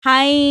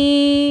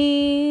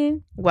Hi,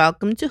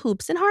 Welcome to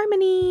Hoops and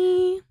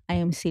Harmony. I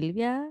am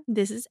Sylvia,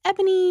 This is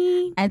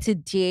Ebony. and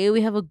today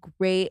we have a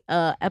great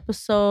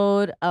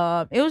episode.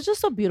 It was just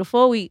so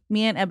beautiful. Me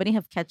and Ebony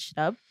have catched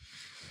up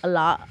a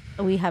lot.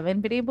 We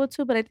haven't been able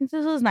to, but I think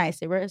this was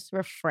nice. It was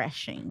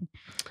refreshing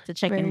to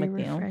check in Very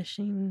with you.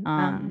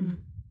 refreshing.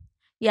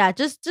 Yeah,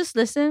 just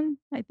listen.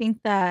 I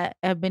think that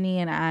Ebony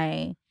and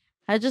I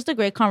had just a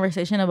great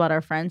conversation about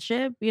our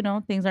friendship. You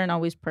know, things aren't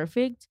always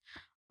perfect.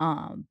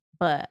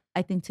 But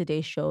I think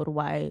today showed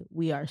why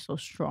we are so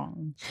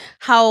strong.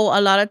 How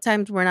a lot of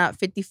times we're not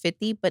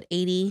 50-50, but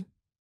 80,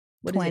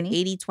 what 20?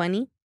 is it,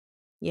 80-20?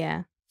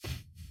 Yeah.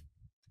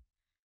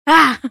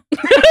 Ah!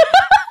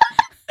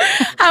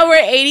 How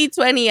we're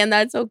 80-20, and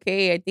that's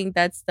okay. I think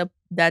that's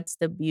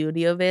the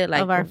beauty of it.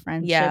 Like Of our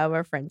friendship. Yeah, of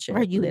our friendship.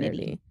 Our unity.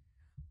 literally.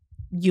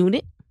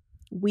 Unit?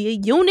 We a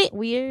unit.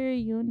 We're a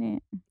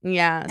unit.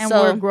 Yeah. And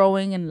so we're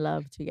growing in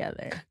love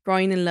together.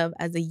 growing in love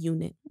as a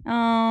unit.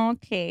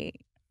 Okay.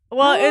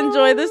 Well,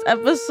 enjoy this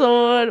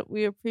episode.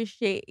 We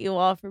appreciate you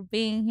all for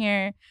being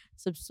here.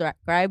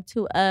 Subscribe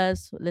to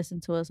us. Listen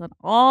to us on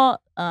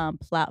all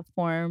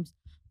platforms.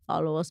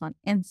 Follow us on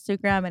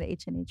Instagram at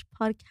HNH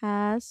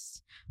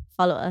Podcast.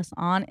 Follow us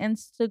on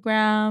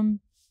Instagram.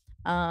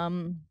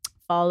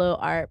 Follow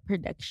our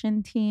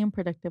production team,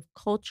 Productive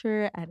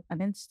Culture, on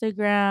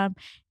Instagram.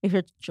 If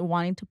you're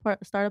wanting to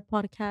start a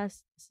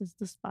podcast, this is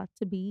the spot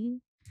to be.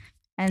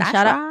 And That's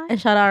shout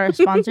right. out our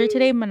sponsor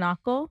today,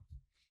 Monaco.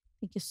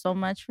 Thank you so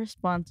much for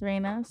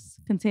sponsoring us.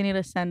 Continue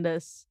to send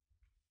us.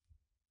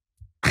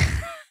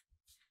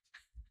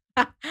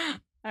 All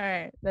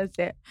right, that's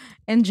it.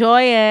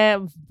 Enjoy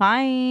it.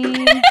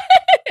 Bye.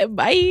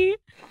 Bye.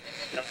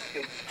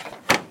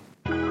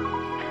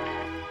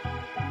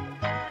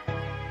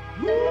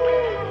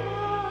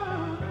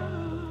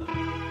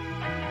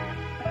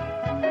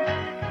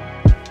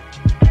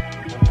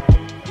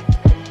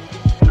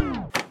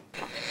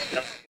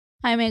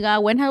 Hi, Mega.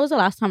 When was the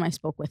last time I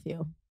spoke with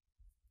you?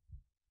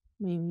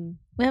 Maybe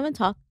We haven't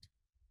talked.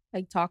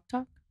 like talk.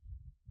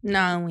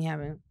 No, we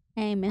haven't.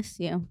 I miss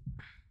you.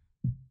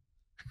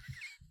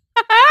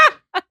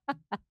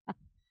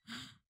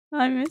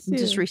 I miss I'm you.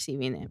 just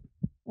receiving it.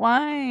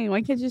 Why?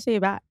 Why can't you say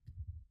it back?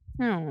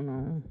 I don't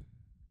know.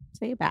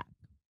 Say it back.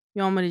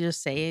 You want me to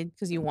just say it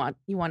because you want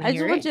to I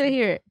hear just want it? you to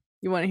hear it.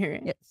 You want to hear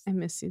it? Yes. I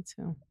miss you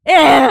too.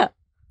 Yeah.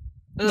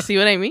 You see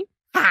what I mean?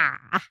 Ha.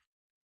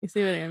 You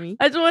see what I mean?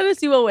 I just want to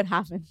see what would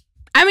happen.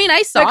 I mean,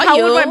 I saw Like, how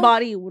you. would my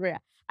body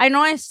react? I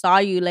know I saw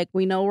you. Like,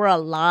 we know we're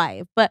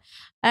alive, but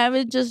I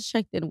haven't just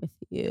checked in with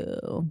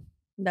you.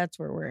 That's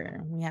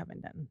where we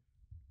haven't done.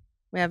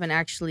 We haven't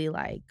actually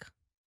like.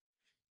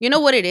 You know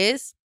what it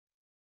is?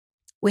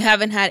 We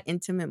haven't had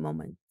intimate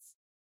moments.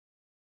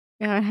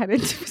 Yeah, I had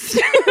intimacy.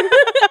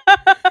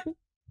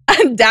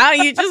 Down,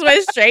 you just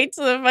went straight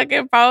to the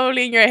fucking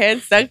probably in your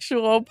head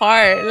sexual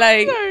part.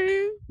 Like,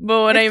 Sorry.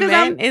 but what It's I 'cause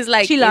meant is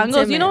like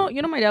Chilangos. intimate.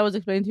 You know, my dad was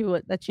explaining to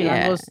you that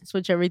Chilangos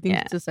switch everything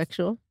Yeah. to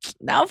sexual.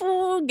 No,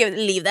 fool.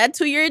 Leave that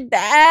to your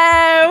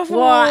dad. Fool.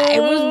 Why? I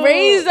was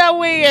raised that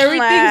way.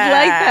 Everything's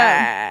like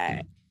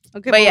that.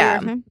 Okay, But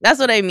yeah, that's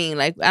what I mean.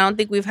 Like, I don't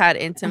think we've had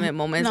intimate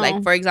moments. No.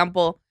 Like, for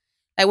example,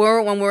 like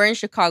when we were in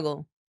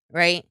Chicago,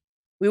 right?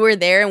 We were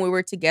there and we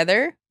were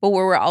together, but we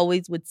were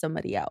always with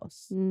somebody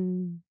else,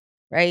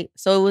 right?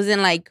 So it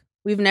wasn't like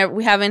we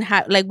haven't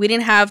had, like, we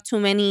didn't have too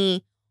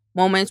many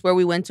moments where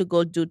we went to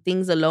go do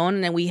things alone,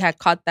 and then we had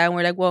caught that and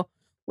we're like, well,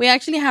 we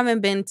actually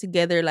haven't been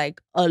together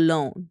like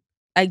alone,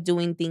 like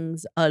doing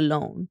things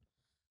alone.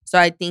 So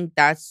I think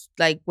that's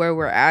like where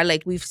we're at.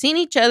 Like, we've seen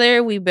each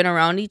other, we've been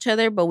around each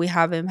other, but we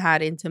haven't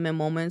had intimate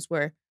moments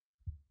where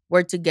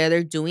we're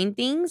together doing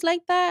things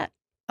like that.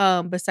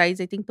 Besides,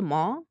 I think the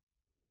mall,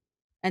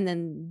 and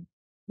then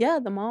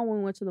the mall when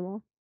we went to the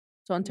mall,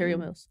 to Ontario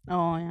Mills.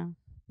 Oh yeah.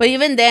 But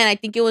even then, I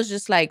think it was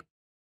just like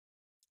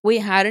we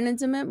had an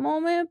intimate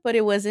moment, but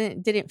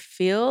didn't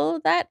feel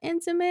that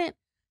intimate.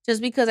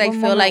 Just because I What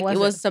feel moment like was it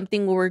was it?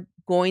 something we were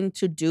going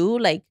to do.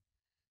 Like,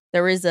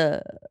 there is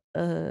a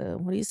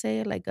what do you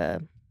say? Like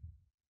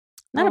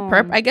not a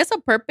purpose. I guess a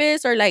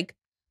purpose or like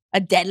a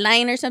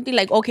deadline or something.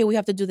 Like, okay, we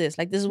have to do this.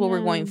 Like, this is what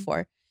we're going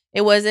for.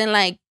 It wasn't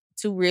like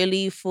to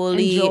really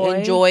fully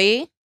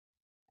enjoy.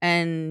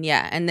 And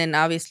and then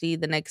obviously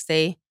the next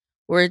day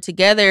we're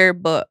together,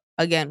 but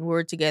again,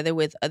 we're together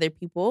with other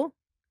people.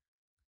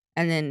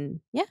 And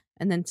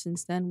then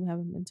since then we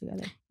haven't been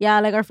together. Yeah,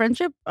 like our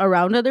friendship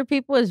around other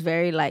people is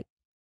very like,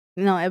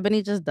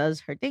 Ebony just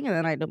does her thing and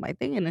then I do my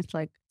thing and it's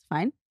like, it's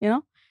fine, you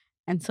know?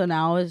 And so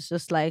now it's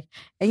just like,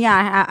 and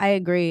yeah, I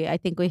agree. I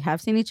think we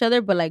have seen each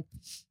other, but like,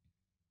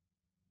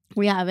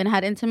 we haven't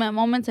had intimate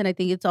moments. And I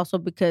think it's also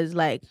because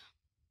like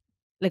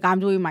I'm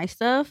doing my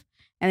stuff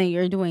and then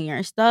you're doing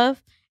your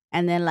stuff.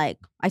 And then like,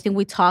 I think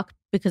we talk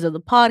because of the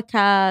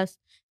podcast,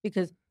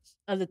 because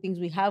of the things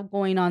we have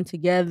going on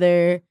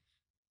together.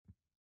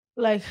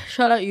 Like,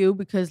 shout out you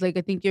because like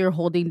I think you're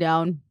holding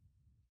down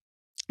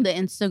the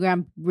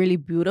Instagram really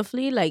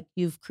beautifully. Like,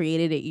 you've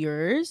created it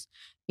yours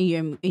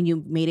and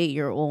you made it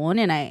your own.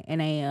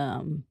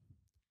 And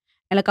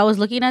like I was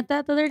looking at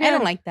that the other day. I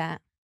don't like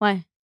that.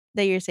 Why?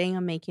 That you're saying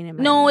I'm making it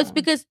my No, own. it's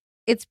because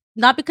it's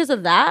not because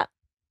of that,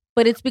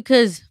 but it's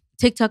because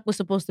TikTok was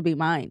supposed to be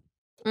mine.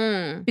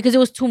 Because it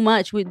was too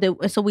much.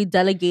 So we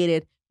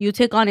delegated. You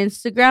take on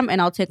Instagram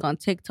and I'll take on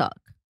TikTok.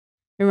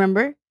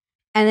 Remember?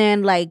 And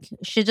then like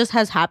shit just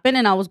has happened,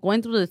 and I was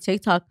going through the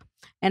TikTok,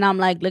 and I'm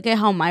like, look at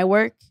how my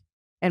work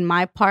and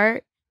my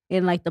part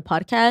in like the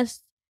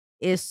podcast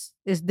is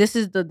this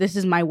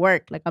is my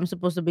work. Like I'm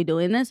supposed to be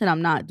doing this, and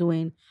I'm not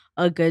doing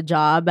a good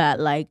job at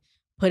like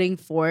putting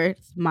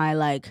forth my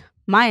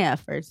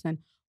efforts and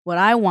what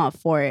I want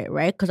for it,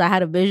 right? Because I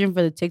had a vision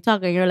for the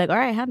TikTok, and you're like, all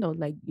right, handle,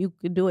 like you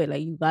could do it,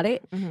 like you got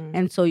it.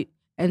 And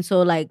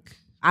so like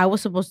I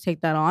was supposed to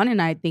take that on,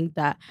 and I think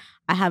that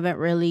I haven't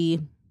really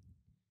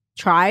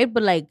tried,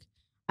 but like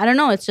I don't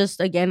know. It's just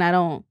again,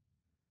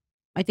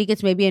 I think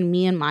it's maybe in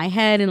me in my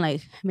head, and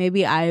like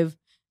maybe I've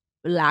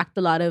lacked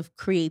a lot of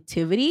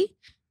creativity.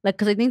 Like,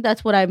 because I think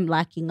that's what I'm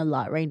lacking a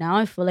lot right now.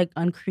 I feel like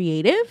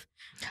uncreative.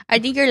 I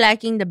think you're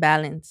lacking the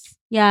balance.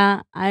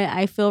 Yeah,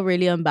 I feel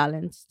really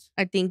unbalanced.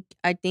 I think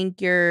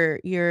you're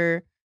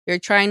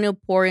trying to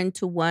pour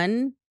into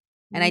one,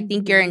 and I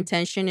think your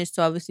intention is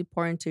to obviously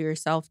pour into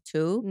yourself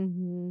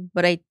too.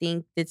 But I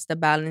think it's the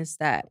balance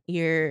that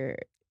you're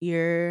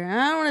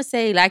I don't want to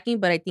say lacking,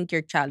 but I think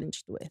you're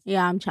challenged with.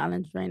 Yeah, I'm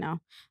challenged right now.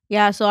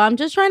 Yeah, so I'm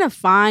just trying to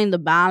find the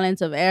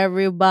balance of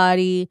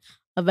everybody,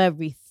 of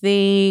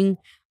everything,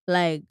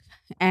 like,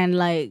 and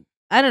like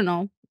I don't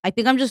know. I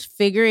think I'm just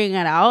figuring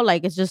it out.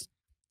 Like it just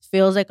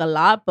feels like a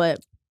lot, but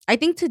I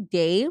think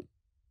today,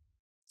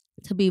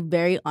 to be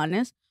very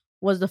honest,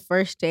 was the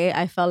first day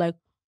I felt like,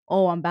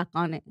 oh, I'm back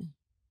on it.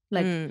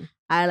 Like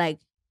I like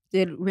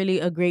did really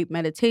a great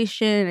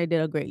meditation. I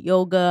did a great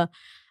yoga,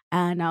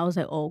 and I was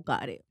like, oh,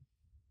 got it.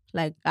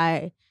 Like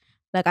I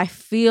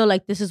feel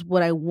like this is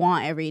what I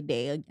want every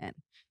day again.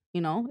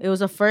 You know, it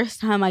was the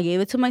first time I gave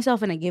it to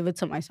myself, and I gave it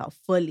to myself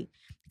fully,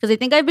 because I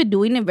think I've been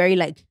doing it very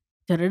like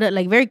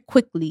like very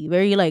quickly,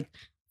 very like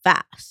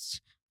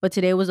fast. But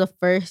today was the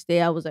first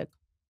day I was like,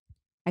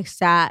 I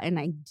sat and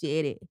I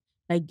did it.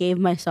 I gave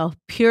myself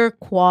pure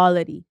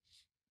quality.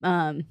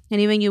 And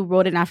even you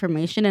wrote an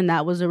affirmation, and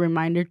that was a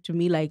reminder to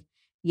me, like,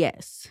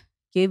 yes,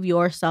 give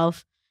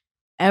yourself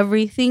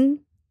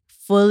everything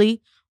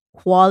fully,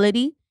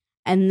 quality,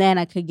 and then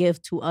I could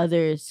give to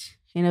others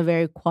in a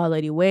very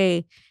quality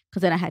way.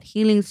 Because then I had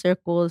healing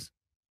circles,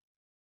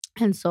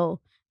 and so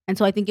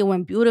I think it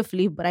went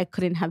beautifully, but I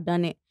couldn't have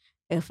done it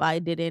if I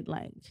didn't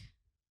like,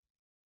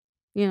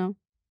 you know.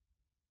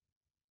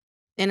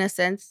 In a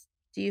sense,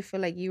 do you feel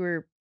like you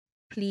were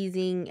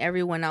pleasing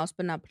everyone else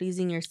but not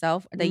pleasing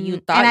yourself? That you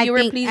thought you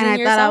were pleasing yourself?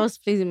 And I thought I was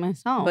pleasing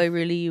myself. But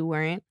really you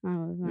weren't? I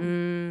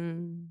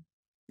wasn't.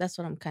 That's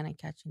what I'm kind of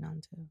catching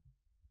on to.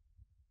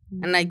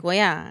 And like, well,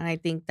 yeah, and I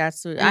think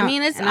that's what, I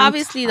mean, it's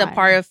obviously the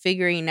part of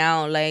figuring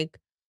out, like,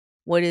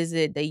 what is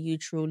it that you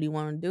truly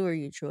want to do, or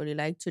you truly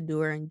like to do,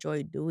 or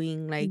enjoy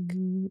doing, like.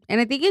 And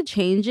I think it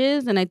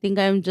changes, and I think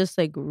I'm just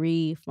like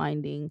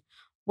re-finding,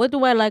 what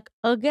do I like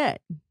again?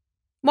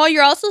 Well,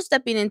 you're also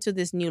stepping into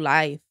this new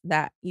life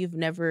that you've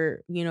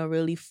never,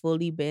 really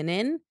fully been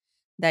in,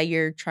 that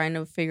you're trying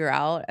to figure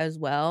out as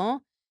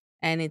well.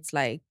 And it's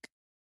like,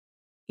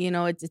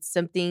 it's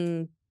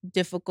something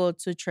difficult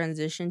to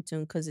transition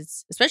to,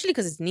 especially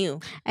because it's new.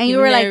 And you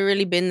were like,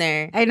 really been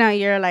there. I know,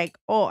 you're like,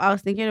 oh, I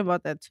was thinking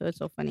about that too. It's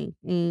so funny.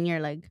 And you're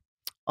like,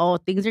 oh,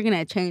 things are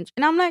gonna change.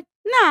 And I'm like,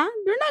 nah,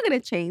 they're not gonna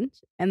change.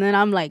 And then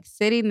I'm like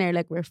sitting there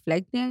like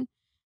reflecting,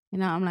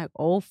 and I'm like,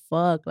 oh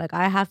fuck, like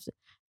I have to,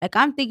 like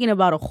I'm thinking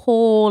about a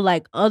whole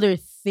like other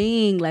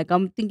thing. Like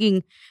I'm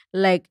thinking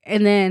like,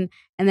 and then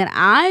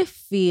I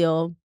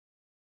feel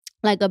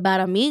like a bad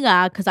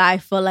amiga, because I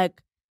feel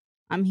like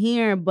I'm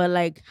here, but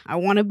like I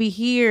want to be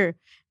here,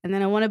 and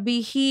then I want to be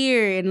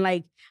here, and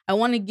like I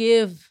want to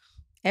give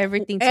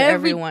everything to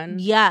everyone.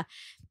 Yeah.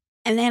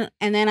 And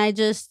then I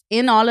just,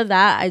 in all of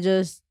that, I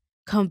just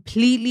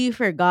completely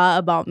forgot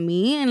about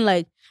me, and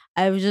like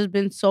I've just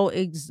been so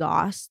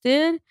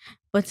exhausted.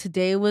 But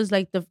today was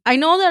like I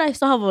know that I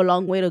still have a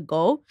long way to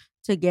go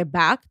to get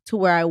back to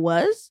where I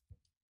was,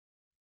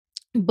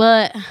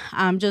 but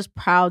I'm just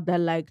proud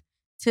that like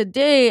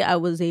today I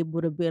was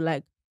able to be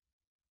like,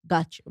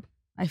 got you.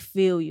 I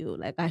feel you.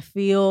 Like I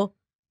feel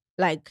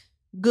like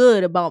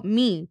good about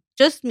me,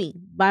 just me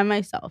by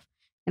myself.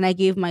 And I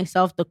gave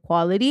myself the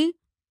quality,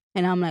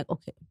 and I'm like,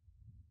 okay,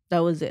 that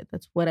was it.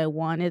 That's what I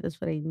wanted. That's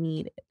what I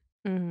needed.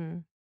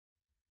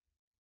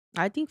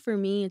 I think for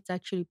me, it's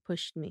actually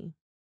pushed me.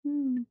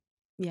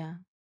 Yeah.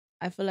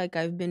 I feel like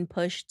I've been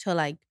pushed to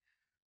like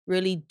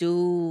really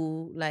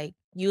do, like,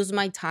 use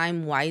my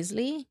time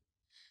wisely,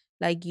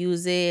 like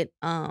use it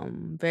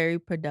very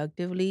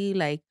productively,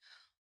 like,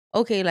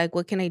 okay, like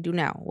what can I do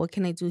now? What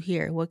can I do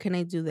here? What can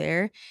I do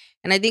there?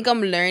 And I think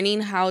I'm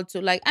learning how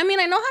to, like, I mean,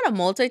 I know how to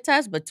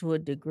multitask, but to a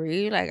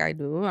degree, like I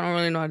do. I don't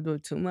really know how to do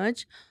it too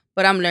much,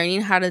 but I'm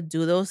learning how to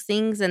do those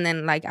things. And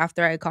then like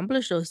after I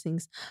accomplish those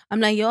things, I'm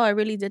like, yo, I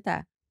really did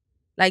that.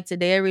 Like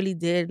today I really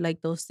did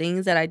like those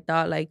things that I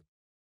thought like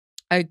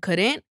I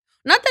couldn't.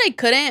 Not that I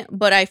couldn't,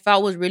 but I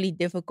felt was really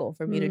difficult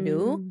for me to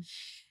do.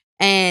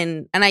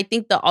 And I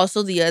think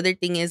also the other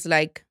thing is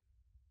like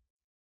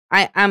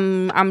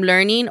I'm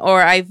learning,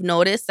 or I've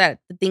noticed that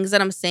the things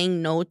that I'm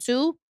saying no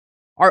to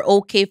are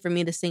okay for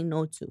me to say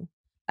no to.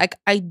 Like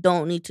I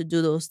don't need to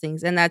do those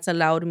things, and that's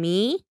allowed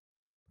me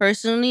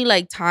personally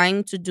like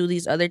time to do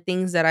these other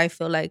things that I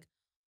feel like,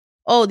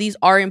 oh, these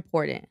are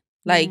important.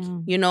 Like,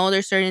 Yeah.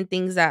 there's certain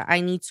things that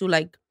I need to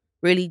like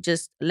really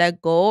just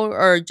let go,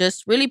 or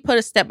just really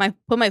put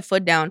my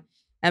foot down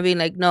and be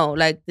like, no,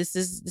 like this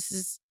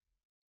is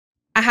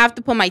I have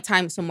to put my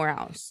time somewhere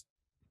else.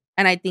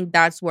 And I think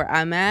that's where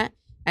I'm at.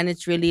 And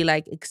it's really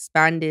like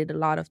expanded a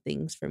lot of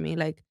things for me.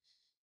 Like,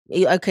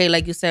 okay,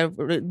 like you said,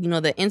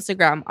 the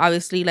Instagram,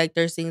 obviously, like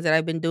there's things that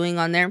I've been doing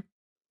on there,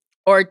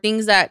 or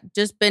things that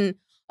just been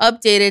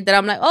updated that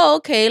I'm like, oh,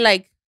 okay,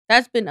 like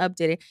that's been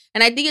updated.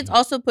 And I think it's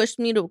also pushed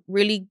me to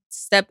really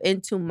step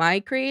into my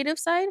creative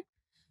side,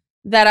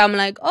 that I'm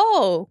like,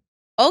 oh,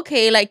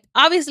 okay, like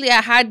obviously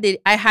I had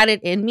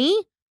it in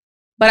me,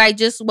 but I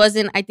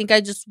think I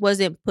just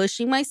wasn't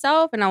pushing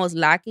myself, and I was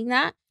lacking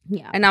that.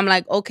 Yeah. And I'm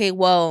like, okay,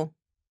 well,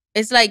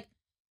 it's like,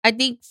 I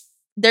think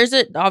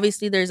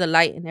obviously there's a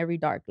light in every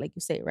dark, like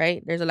you say,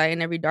 right? There's a light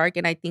in every dark.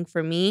 And I think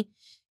for me,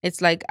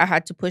 it's like I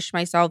had to push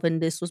myself,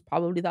 and this was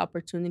probably the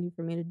opportunity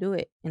for me to do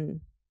it.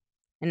 And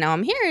now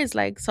I'm here. It's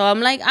like, so I'm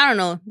like, I don't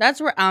know.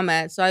 That's where I'm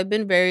at. So I've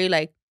been very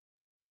like,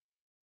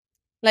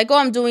 oh,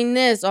 I'm doing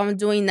this, oh, I'm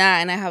doing that.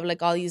 And I have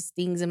like all these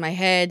things in my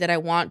head that I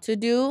want to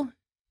do.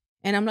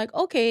 And I'm like,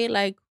 okay,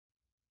 like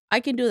I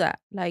can do that.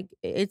 Like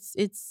it's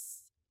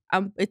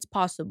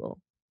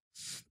possible.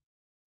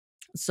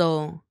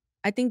 So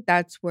I think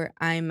that's where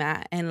I'm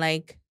at. And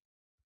like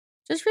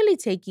just really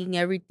taking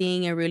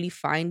everything and really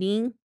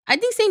finding, I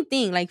think same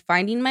thing, like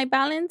finding my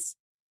balance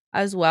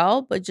as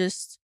well, but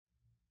just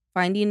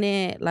finding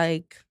it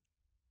like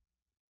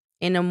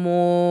in a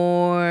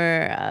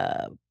more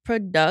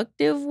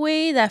productive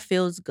way that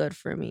feels good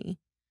for me.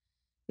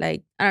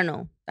 Like, I don't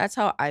know. That's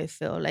how I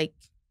feel. Like,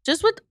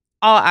 just with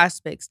all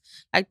aspects.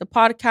 Like the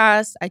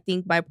podcast, I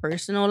think my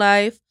personal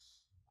life,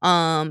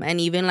 and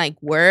even like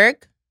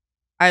work,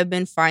 I've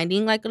been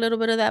finding like a little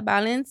bit of that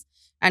balance,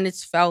 and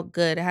it's felt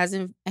good. It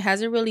hasn't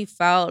really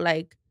felt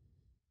like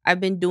I've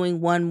been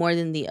doing one more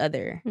than the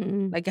other.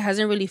 Mm. Like it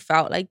hasn't really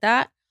felt like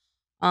that.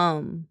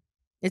 Um,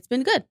 it's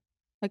been good.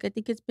 Like I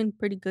think it's been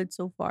pretty good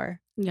so far.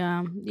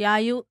 Yeah. Yeah.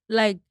 You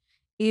like,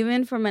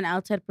 even from an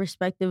outside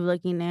perspective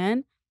looking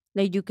in,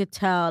 like you could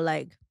tell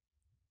like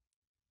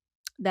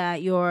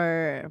that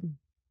you're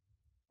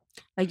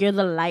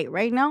the light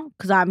right now,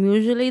 because I'm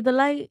usually the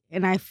light,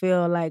 and I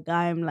feel like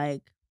I'm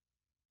like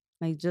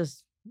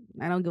just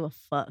I don't give a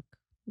fuck.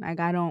 Like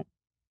I don't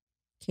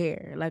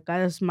care. Like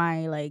that's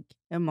my like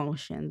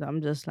emotions.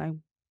 I'm just like,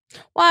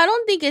 Well, I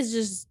don't think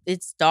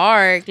it's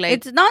dark. Like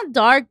it's not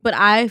dark, but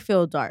I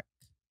feel dark.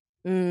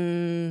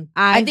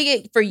 I think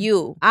it for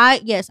you.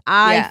 I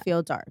Yeah.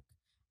 feel dark.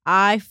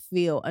 I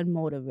feel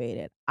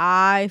unmotivated.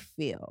 I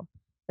feel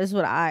that's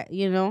what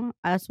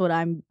that's what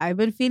I've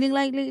been feeling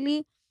like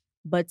lately.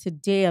 But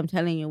today, I'm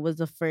telling you, was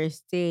the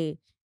first day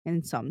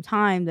in some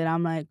time that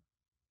I'm like,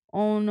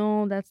 oh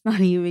no, that's not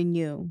even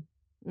you.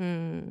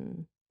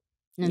 Mm,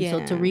 And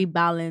so to yeah.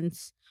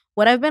 rebalance,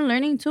 what I've been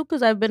learning too,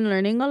 because I've been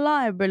learning a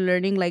lot. I've been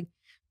learning like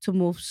to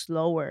move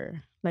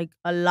slower, like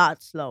a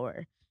lot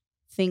slower,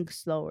 think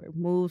slower,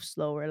 move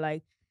slower.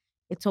 Like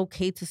it's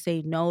okay to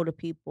say no to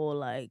people,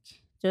 like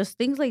just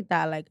things like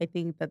that. Like I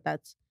think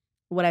that's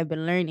what I've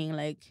been learning.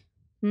 Like,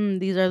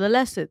 these are the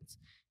lessons,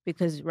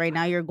 because right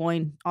now you're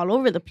going all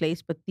over the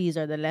place, but these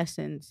are the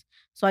lessons.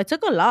 So I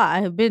took a lot.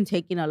 I have been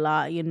taking a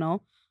lot,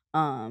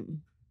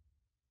 um,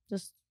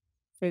 just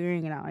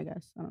figuring it out. I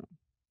guess I don't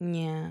know.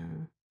 Yeah.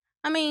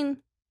 I mean,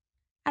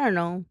 I don't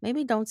know.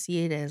 Maybe don't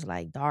see it as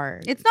like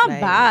dark. It's not like,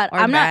 bad.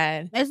 or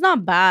bad. It's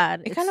not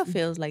bad. It kind of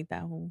feels like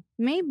that.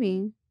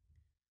 Maybe.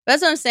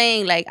 That's what I'm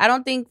saying. Like, I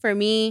don't think for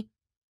me,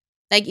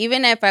 like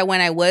even if when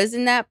I was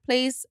in that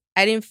place,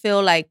 I didn't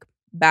feel like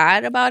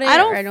bad about it.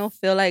 I don't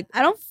feel like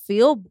I don't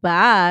feel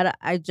bad.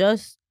 I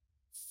just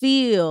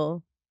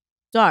feel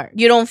dark.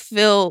 you don't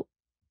feel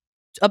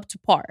up to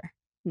par.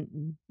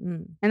 Mm-mm.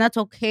 And that's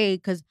okay,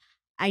 because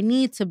I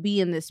need to be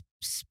in this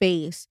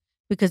space,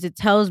 because it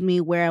tells me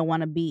where I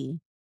want to be,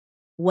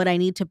 what I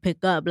need to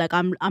pick up. Like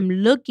I'm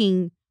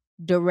looking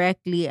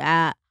directly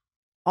at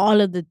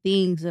all of the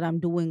things that I'm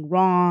doing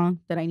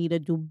wrong, that I need to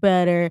do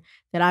better,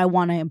 that I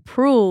want to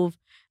improve,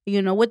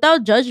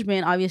 without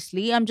judgment.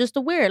 Obviously, I'm just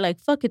aware, like,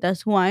 fuck it,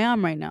 that's who I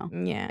am right now.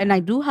 Yeah. And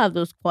I do have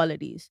those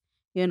qualities.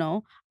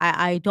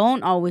 I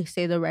don't always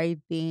say the right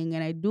thing,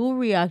 and I do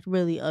react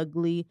really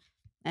ugly.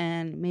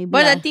 And maybe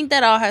But I think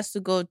that all has to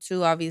go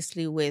too,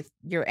 obviously, with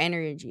your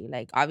energy.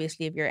 Like,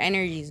 obviously, if your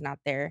energy is not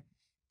there,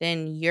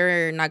 then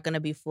you're not gonna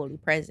be fully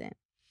present,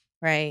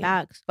 right?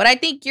 facts. But I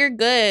think you're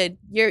good.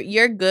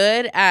 You're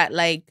good at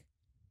like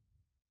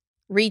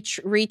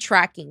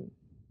retracking.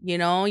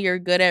 You're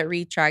good at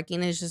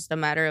retracking. It's just a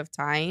matter of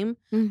time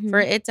for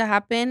it to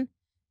happen,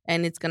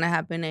 and it's gonna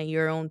happen at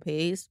your own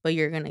pace. But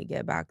you're gonna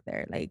get back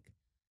there, like,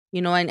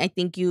 and I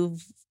think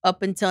you've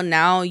up until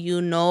now,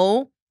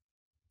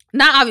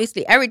 Not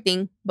obviously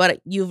everything,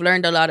 but you've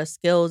learned a lot of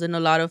skills and a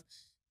lot of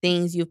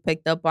things you've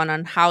picked up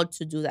on how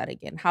to do that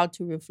again, how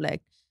to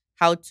reflect,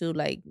 how to,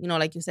 like,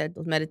 like you said,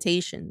 those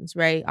meditations,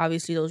 right?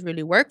 Obviously those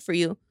really work for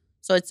you.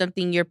 So it's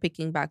something you're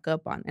picking back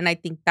up on. And I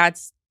think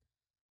that's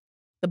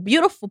the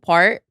beautiful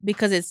part,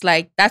 because it's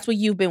like that's what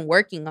you've been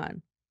working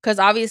on. Because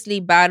obviously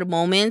bad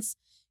moments,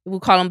 we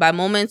call them bad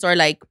moments, or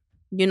like,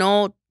 you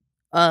know,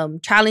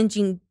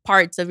 challenging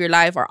parts of your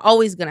life are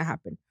always gonna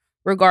happen,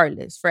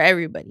 regardless, for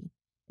everybody.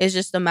 It's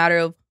just a matter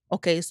of,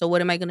 okay, so what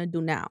am I gonna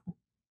do now?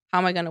 How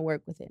am I gonna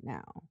work with it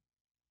now?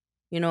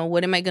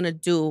 What am I gonna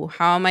do?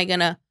 How am I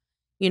gonna,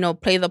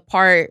 play the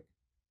part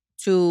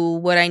to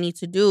what I need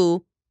to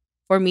do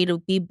for me to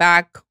be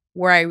back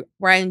where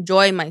I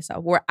enjoy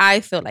myself, where I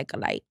feel like a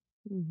light.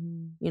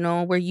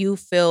 Where you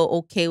feel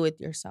okay with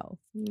yourself.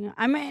 Yeah,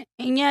 I mean,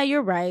 and yeah,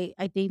 you're right.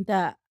 I think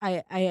that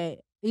I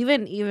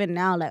even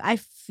now, like, I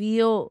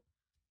feel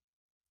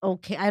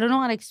okay. I don't know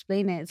how to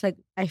explain it. It's like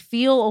I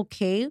feel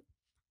okay,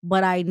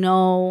 but I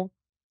know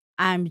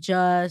I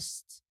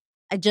just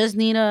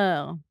need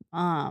to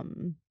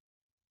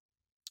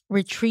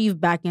retrieve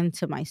back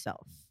into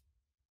myself.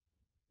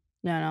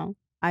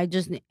 I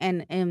just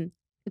and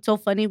it's so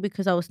funny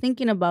because I was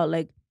thinking about,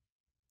 like,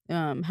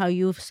 how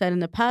you've said in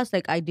the past,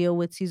 like, I deal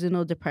with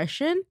seasonal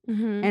depression,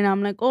 and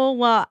I'm like, oh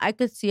well, I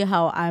could see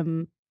how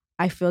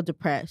I feel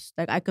depressed.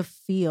 Like, I could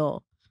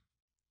feel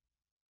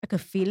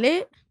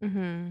it.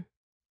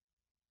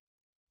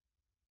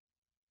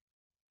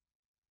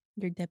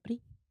 You're depre.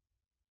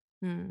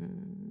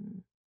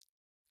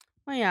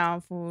 Well, yeah,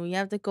 fool, you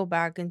have to go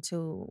back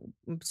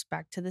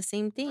back to the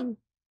same thing.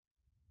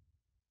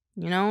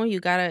 You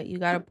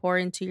gotta pour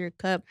into your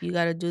cup. You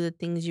gotta do the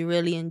things you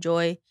really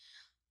enjoy.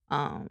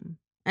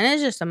 And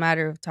it's just a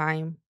matter of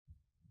time.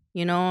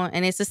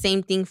 And it's the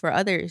same thing for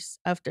others.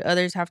 After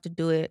others have to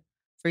do it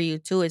for you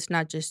too. It's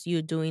not just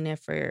you doing it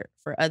for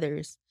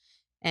others.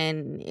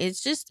 And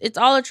it's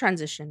all a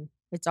transition.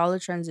 It's all a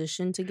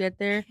transition to get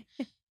there.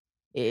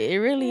 It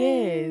really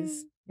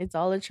is. It's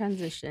all a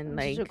transition.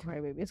 I'm such a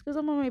crybaby. It's because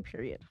I'm on my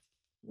period.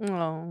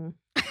 Oh.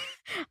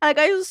 Like,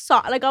 I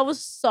was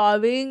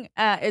sobbing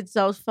at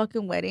Itzel's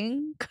fucking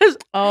wedding because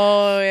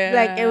yeah,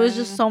 like, it was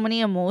just so many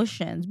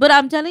emotions. But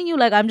I'm telling you,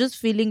 like, I'm just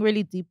feeling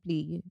really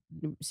deeply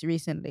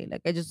recently.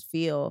 Like, I just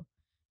feel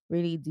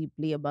really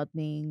deeply about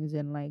things,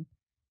 and like,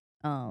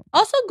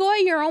 also go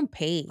at your own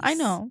pace. I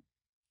know.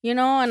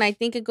 And I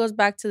think it goes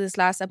back to this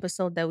last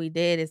episode that we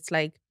did. It's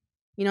like,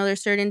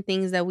 there's certain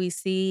things that we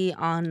see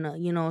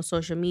on,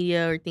 social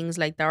media or things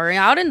like that, or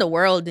out in the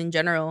world in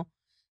general,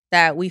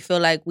 that we feel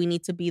like we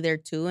need to be there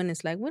too. And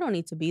it's like, we don't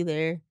need to be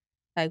there.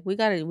 Like, we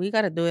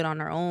gotta do it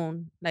on our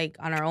own, like,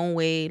 on our own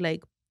way,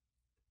 like,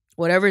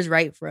 whatever's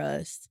right for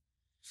us.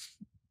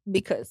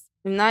 Because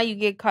now you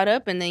get caught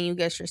up and then you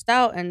get stressed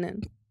out, and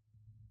then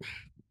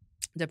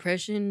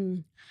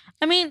depression.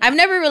 I mean, I've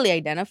never really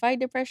identified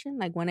depression,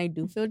 like, when I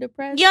do feel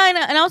depressed. Yeah, and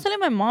I was telling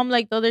my mom,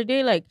 like, the other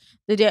day, like,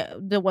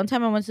 the one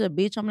time I went to the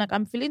beach, I'm like,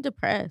 I'm feeling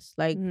depressed.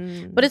 Like,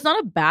 but it's not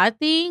a bad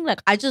thing.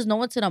 Like, I just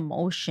know it's an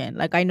emotion.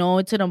 Like, I know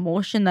it's an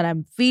emotion that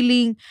I'm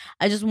feeling.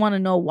 I just want to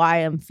know why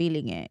I'm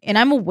feeling it. And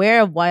I'm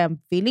aware of why I'm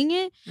feeling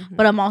it,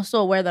 but I'm also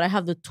aware that I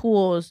have the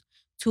tools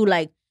to,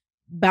 like,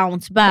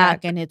 bounce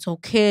back, and it's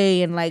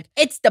okay, and like,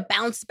 it's the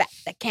bounce back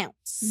that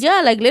counts.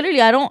 Yeah, like, literally,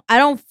 I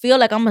don't feel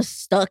like I'm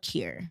stuck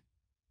here.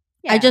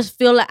 Yeah. I just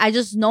feel like I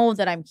just know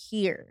that I'm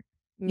here,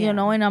 and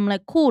I'm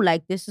like, cool,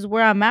 like, this is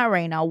where I'm at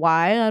right now.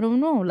 Why? I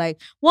don't know.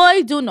 Like, well,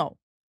 I do know,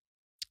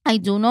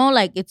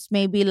 like, it's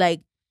maybe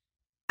like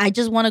I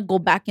just want to go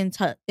back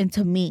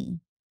into me,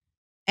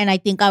 and I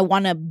think I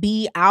want to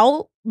be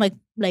out, like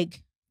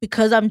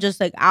because I'm just,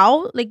 like,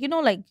 out, like,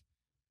 like,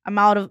 I'm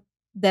out of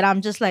that.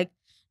 I'm just like,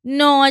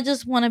 no, I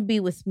just want to be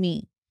with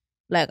me.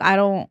 Like, I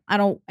don't,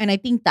 and I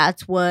think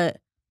that's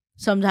what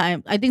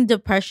sometimes, I think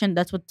depression,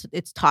 that's what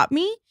it's taught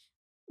me.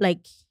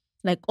 Like,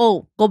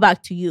 oh, go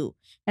back to you.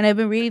 And I've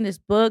been reading this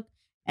book,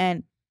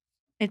 and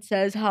it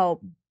says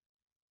how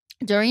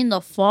during the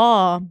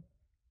fall,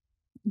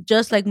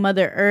 just like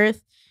Mother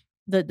Earth,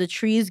 the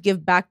trees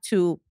give back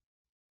to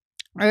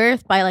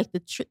Earth by, like,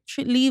 the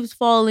leaves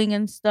falling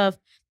and stuff.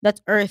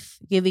 That's Earth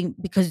giving,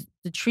 because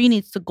the tree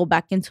needs to go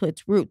back into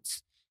its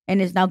roots,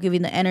 and is now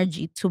giving the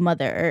energy to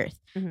Mother Earth.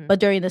 But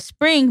during the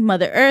spring,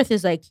 Mother Earth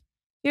is like,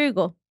 here you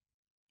go.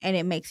 And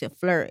it makes it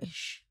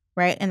flourish,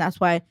 right? And that's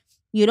why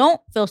you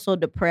don't feel so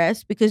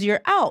depressed, because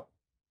you're out,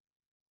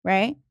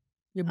 right?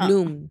 You're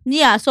bloom.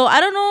 Yeah, so I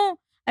don't know.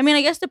 I mean,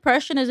 I guess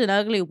depression is an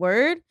ugly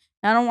word.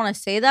 I don't want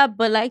to say that,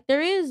 but, like,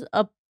 there is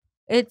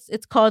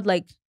it's called,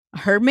 like,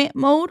 hermit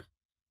mode,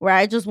 where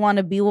I just want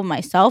to be with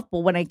myself. But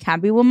when I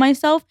can't be with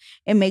myself,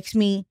 it makes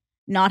me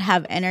not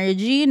have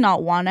energy,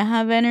 not want to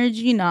have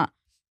energy, not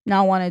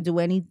want to do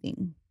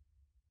anything.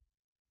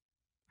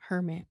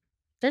 Hermit.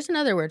 There's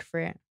another word for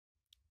it.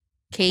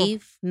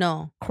 Cave?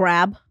 No.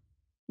 Crab?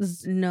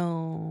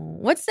 No.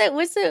 What's it?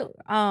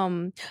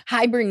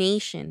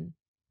 Hibernation.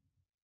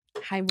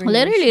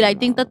 Literally, I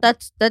think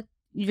that's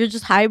you're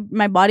just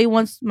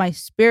my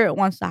spirit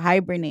wants to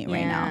hibernate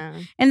right now.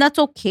 And that's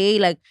okay.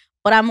 Like,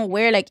 but I'm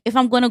aware, like, if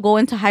I'm going to go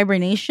into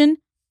hibernation,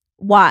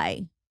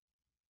 why?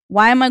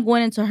 Why am I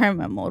going into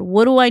hermit mode?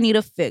 What do I need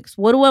to fix?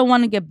 What do I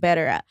want to get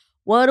better at?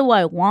 What do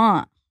I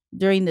want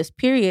during this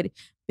period?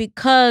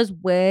 Because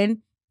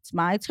when it's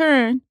my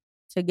turn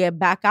to get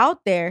back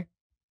out there,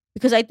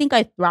 because I think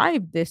I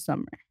thrived this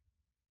summer.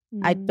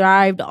 I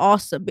thrived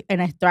awesome,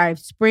 and I thrived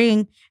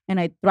spring, and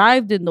I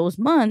thrived in those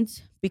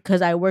months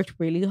because I worked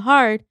really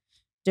hard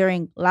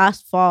during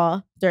last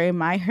fall during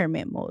my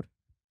hermit mode,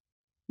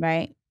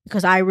 right?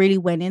 Because I really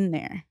went in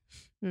there.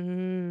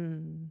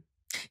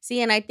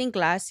 See, and I think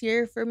last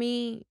year for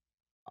me,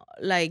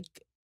 like,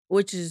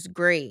 which is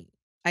great.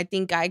 I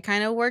think I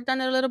kind of worked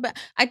on it a little bit.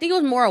 I think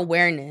it was more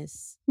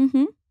awareness.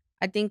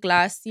 I think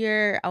last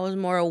year I was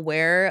more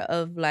aware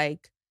of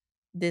like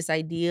this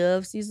idea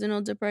of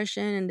seasonal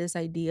depression and this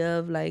idea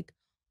of like,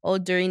 oh,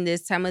 during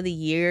this time of the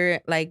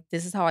year, like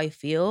this is how I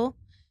feel.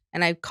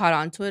 And I caught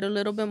on to it a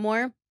little bit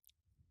more.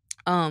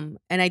 And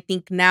I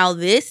think now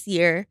this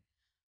year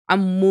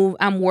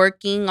I'm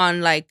working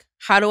on like,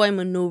 how do I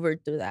maneuver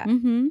through that?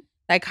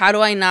 Like, how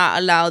do I not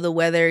allow the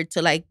weather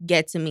to like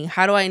get to me?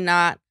 How do I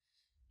not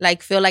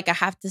like feel like I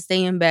have to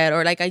stay in bed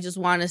or like I just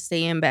want to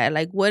stay in bed?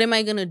 Like, what am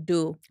I gonna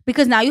do?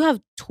 Because now you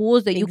have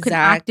tools that you can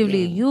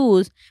actively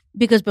use.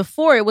 Because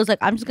before it was like,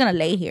 I'm just gonna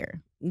lay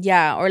here.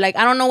 Yeah, or like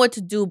I don't know what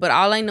to do, but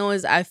all I know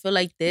is I feel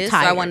like this, so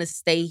I want to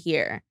stay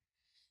here.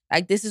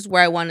 Like this is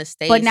where I want to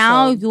stay. But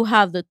now you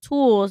have the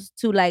tools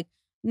to like,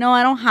 no,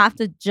 I don't have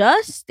to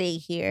just stay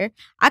here.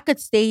 I could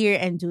stay here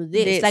and do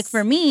this. Like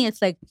for me,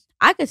 it's like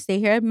I could stay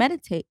here and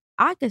meditate.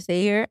 I could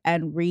stay here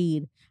and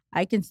read.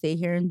 I can stay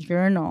here and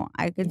journal.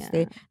 I can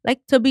stay. Like,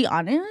 to be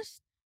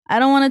honest, I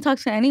don't want to talk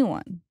to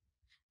anyone.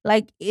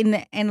 Like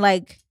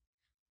like,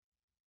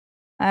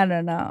 I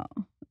don't know.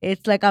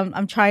 It's like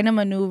I'm trying to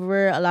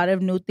maneuver a lot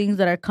of new things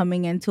that are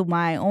coming into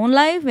my own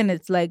life, and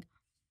it's like,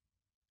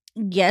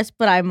 yes,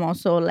 but I'm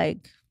also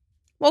like,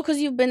 well, because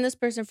you've been this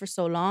person for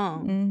so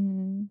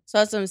long. So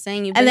that's what I'm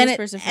saying. You've been this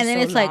person for so long. And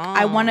then it's like,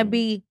 I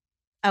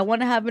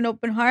want to have an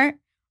open heart,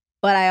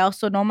 but I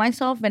also know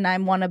myself and I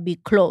want to be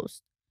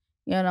closed,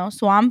 you know?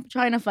 So I'm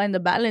trying to find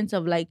the balance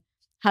of like,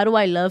 how do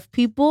I love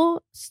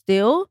people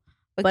still?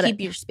 But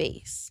keep your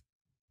space.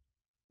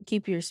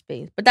 Keep your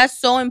space. But that's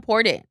so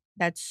important.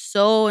 That's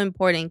so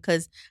important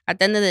because at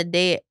the end of the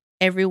day,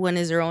 everyone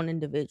is their own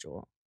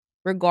individual,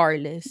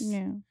 regardless.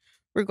 Yeah.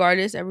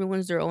 Regardless,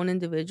 everyone's their own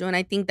individual. And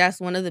I think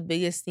that's one of the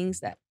biggest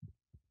things that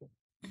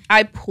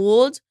I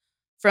pulled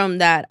from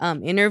that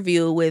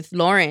interview with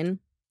Lauren,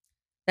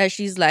 that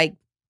she's like,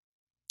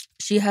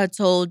 she had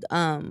told,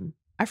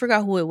 I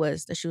forgot who it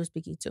was that she was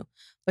speaking to,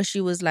 but she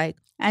was like,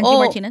 Angie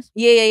Martinez.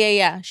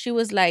 Yeah. She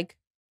was like,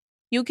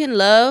 you can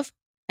love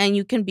and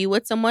you can be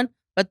with someone,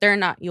 but they're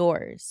not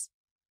yours,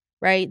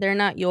 right? They're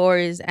not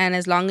yours. And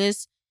as long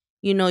as,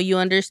 you know, you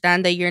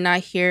understand that you're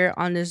not here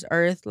on this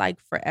earth like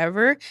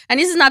forever. And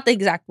this is not the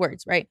exact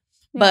words, right?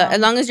 Yeah. But as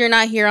long as you're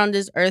not here on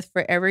this earth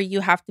forever,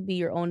 you have to be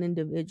your own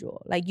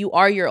individual. Like you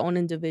are your own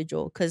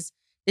individual because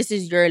this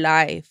is your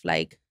life.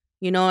 Like,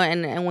 you know,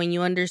 and when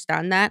you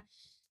understand that,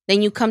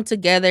 then you come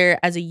together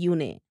as a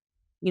unit.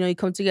 You know, you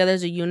come together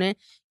as a unit.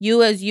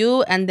 You as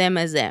you and them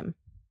as them.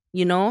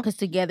 You know? Because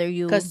together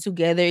you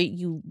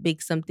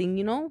make something,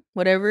 you know,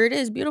 whatever it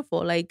is,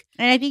 beautiful. Like,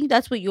 and I think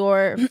that's what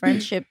your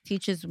friendship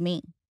teaches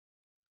me.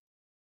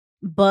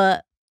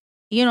 But,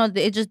 you know,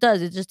 it just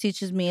does. It just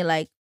teaches me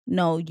like,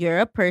 no, you're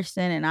a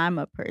person and I'm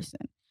a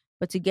person.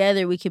 But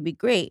together we can be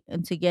great.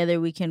 And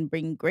together we can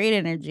bring great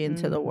energy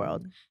into the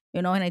world.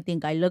 You know, and I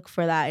think I look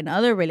for that in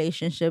other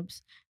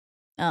relationships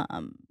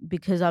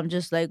because I'm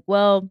just like,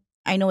 well,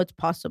 I know it's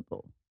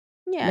possible.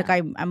 Yeah.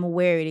 Like I'm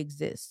aware it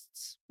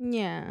exists.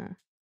 Yeah.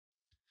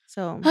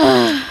 So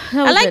I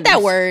like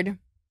that word.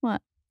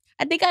 What?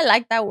 I think I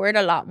like that word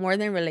a lot more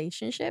than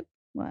relationship.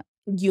 What?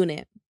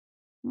 Unit.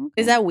 Okay.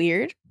 Is that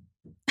weird?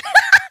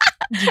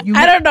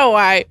 I don't know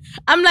why.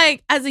 I'm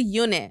like, as a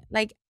unit,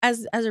 like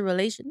as a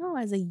relation. No,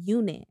 as a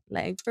unit.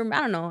 Like I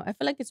don't know. I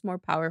feel like it's more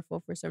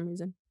powerful for some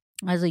reason.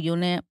 As a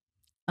unit,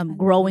 I'm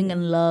growing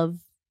in love.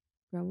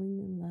 Growing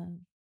in love.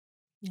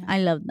 Yeah.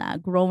 I love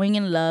that. Growing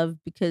in love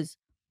because,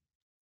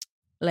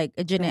 like,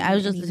 Janae, I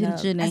was just listening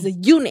to Janae. As a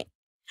unit.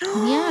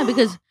 Yeah,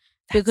 because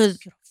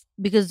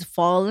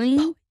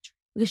falling,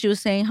 because she was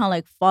saying how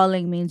like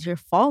falling means you're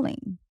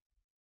falling.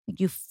 Like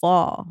you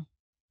fall.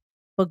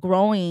 But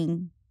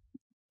falling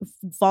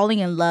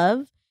in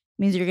love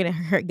means you're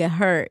gonna get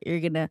hurt.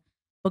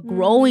 But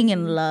growing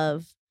in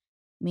love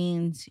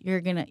means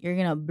you're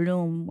gonna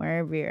bloom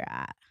wherever you're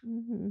at.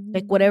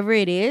 Like whatever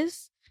it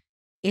is,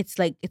 it's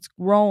like it's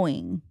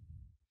growing.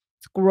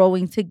 It's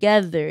growing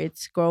together.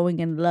 It's growing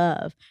in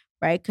love,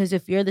 right? Because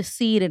if you're the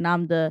seed and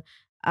I'm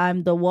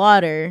the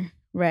water,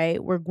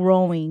 right? We're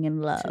growing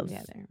in love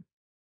together.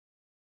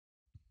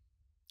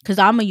 Because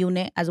I'm a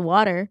unit as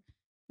water,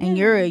 and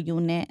you're a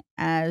unit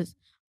as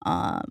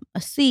a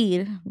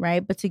seed,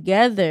 right? But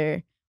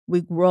together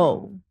we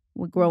grow.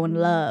 We grow in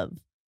love.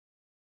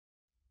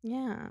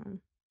 Yeah.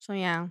 So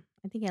yeah,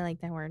 I think I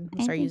like that word.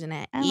 I'll start using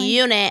that.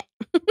 Unit.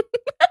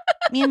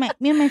 me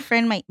and my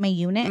friend, my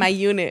unit. My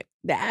unit.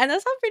 That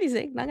sounds pretty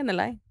sick. Not gonna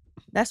lie.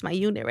 That's my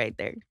unit right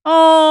there.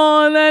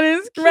 Oh, that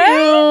is cute.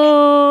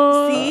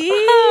 Right? See?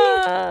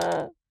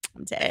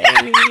 I'm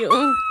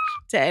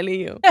telling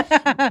you.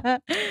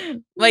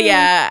 But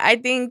yeah, I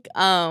think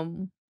I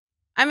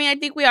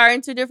think we are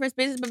in two different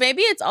spaces, but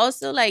maybe it's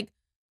also like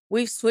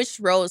we've switched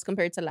roles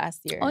compared to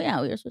last year. Oh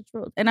yeah, we were switched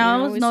roles, and I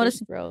was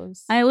noticing.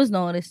 I was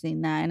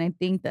noticing that, and I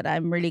think that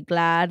I'm really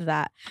glad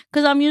that,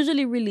 because I'm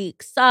usually really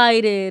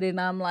excited,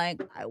 and I'm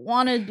like, I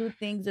want to do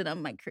things,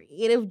 and my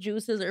creative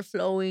juices are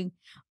flowing.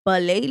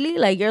 But lately,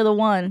 like, you're the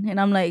one, and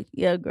I'm like,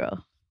 yeah,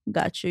 girl,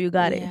 got you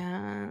got it.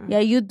 Yeah,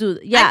 you do.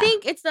 Yeah, I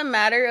think it's a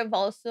matter of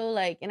also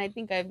like, and I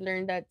think I've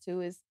learned that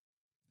too, is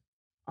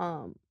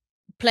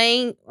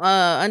playing,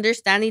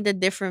 understanding the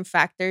different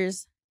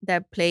factors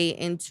that play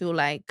into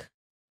like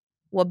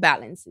what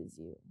balances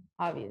you,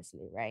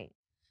 obviously, right?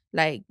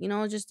 Like,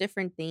 just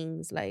different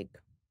things, like,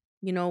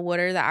 what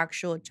are the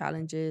actual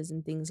challenges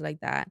and things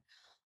like that.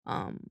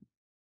 And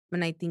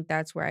I think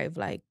that's where I've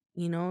like,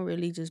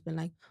 really just been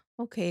like,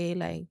 okay,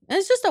 like, and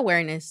it's just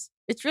awareness.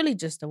 It's really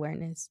just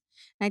awareness.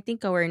 And I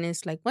think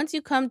awareness, like, once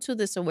you come to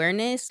this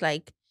awareness,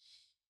 like,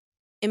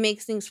 it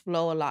makes things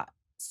flow a lot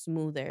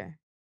smoother.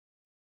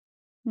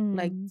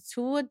 Like,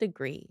 to a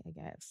degree, I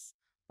guess.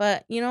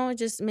 But, it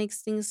just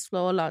makes things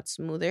flow a lot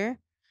smoother.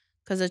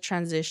 Because the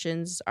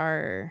transitions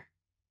are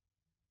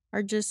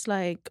just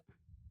like,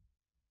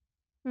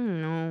 I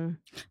don't know.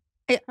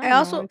 I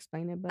also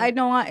explain it, but I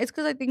know it's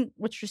because I think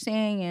what you're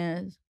saying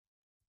is,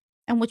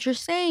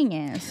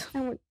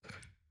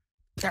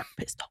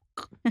 therapist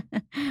talk.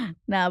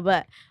 Nah,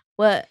 but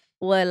what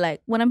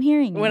I'm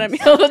hearing, what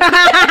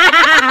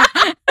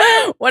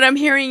I'm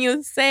hearing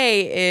you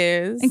say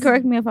is, and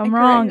correct me if I'm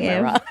wrong.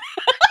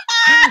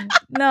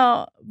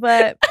 No,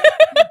 but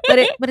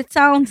it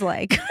sounds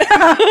like.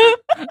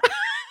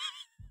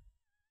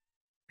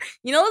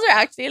 Those are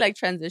actually like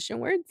transition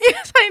words.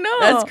 Yes, I know.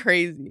 That's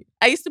crazy.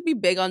 I used to be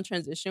big on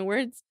transition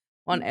words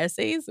on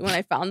essays. When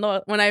I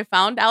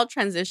found out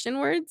transition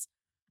words,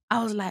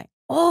 I was like,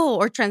 oh,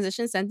 or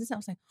transition sentences. I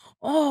was like,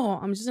 oh,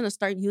 I'm just gonna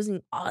start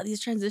using all these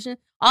transitions.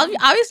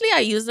 Obviously, I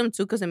use them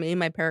too because it made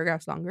my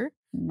paragraphs longer.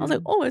 I was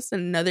like, oh, it's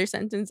another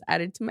sentence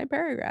added to my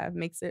paragraph,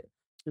 makes it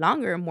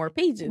longer, more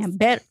pages, and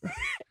better.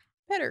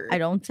 I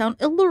don't sound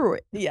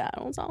illiterate. Yeah, I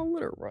don't sound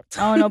illiterate.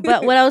 Oh no,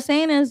 but what I was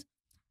saying is,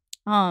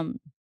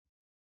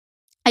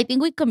 I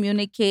think we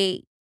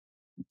communicate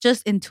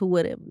just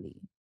intuitively.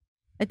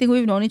 I think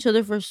we've known each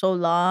other for so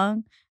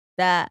long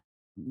that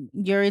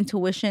your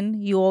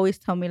intuition, you always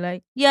tell me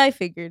like, yeah, I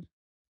figured.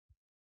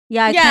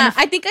 Yeah,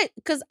 I think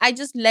because I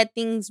just let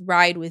things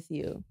ride with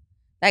you.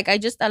 Like, I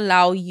just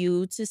allow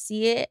you to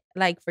see it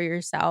like for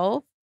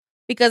yourself.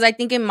 Because I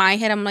think in my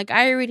head, I'm like,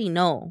 I already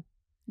know.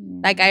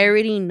 Like, I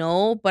already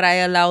know, but I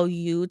allow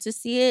you to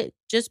see it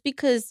just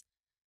because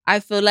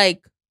I feel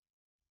like,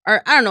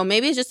 or I don't know,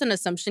 maybe it's just an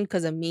assumption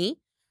because of me,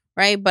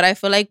 right? But I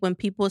feel like when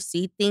people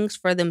see things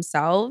for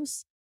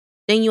themselves,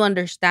 then you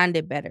understand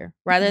it better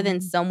rather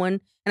than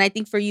someone. And I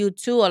think for you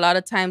too, a lot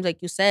of times,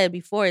 like you said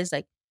before, it's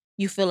like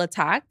you feel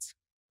attacked.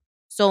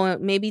 So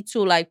maybe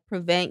to like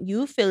prevent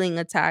you feeling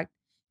attacked,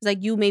 it's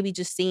like you maybe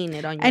just seeing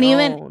it on your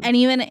own. And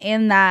even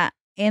in that,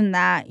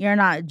 you're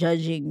not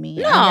judging me.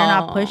 No. You're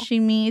not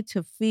pushing me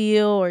to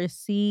feel or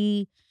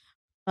see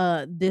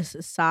this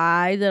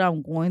side that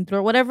I'm going through,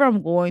 or whatever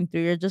I'm going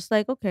through. You're just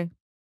like, okay,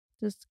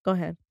 just go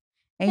ahead.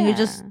 And you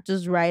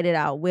just write it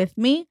out with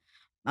me.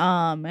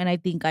 And I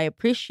think I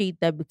appreciate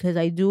that because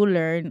I do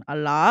learn a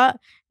lot,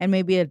 and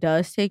maybe it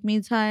does take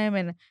me time,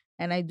 and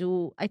I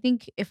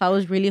think if I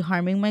was really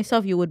harming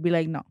myself, you would be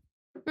like, no.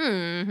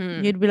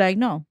 You'd be like,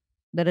 no,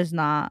 that is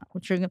not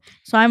what you're gonna.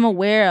 So I'm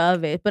aware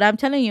of it, but I'm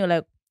telling you,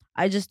 like,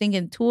 I just think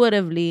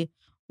intuitively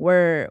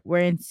we're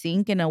in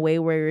sync in a way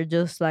where you're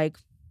just like,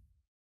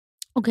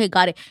 okay,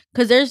 got it.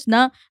 Because there's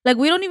not, like,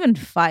 we don't even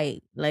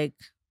fight. Like,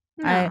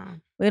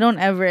 we don't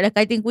ever, like,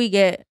 I think we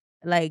get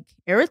like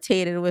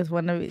irritated with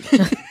one of each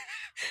other.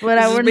 But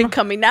I would been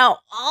coming out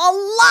a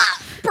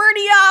lot,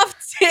 pretty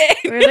often.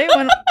 Really?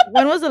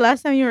 When was the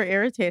last time you were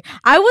irritated?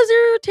 I was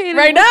irritated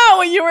right now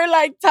when you were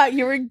like,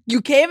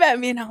 you came at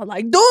me and I was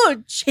like,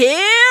 dude, chill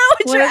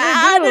with your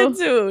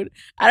attitude.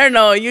 I don't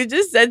know. You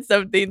just said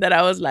something that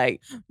I was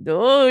like,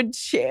 dude,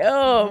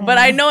 chill. But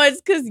I know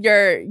it's because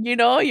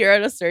you're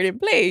at a certain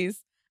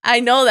place. I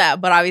know that,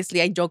 but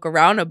obviously I joke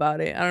around about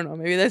it. I don't know.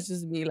 Maybe that's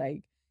just me,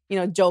 like,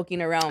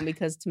 joking around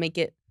because to make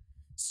it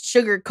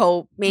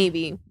sugarcoat,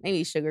 maybe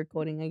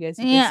sugarcoating, I guess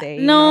you could say.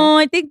 No,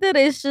 I think that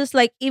it's just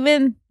like,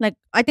 even like,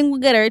 I think we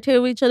get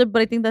irritated with each other,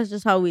 but I think that's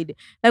just how we do.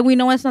 Like, we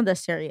know it's not that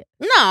serious.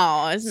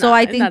 No, it's not. So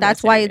I think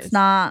that's why it's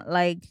not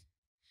like,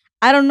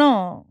 I don't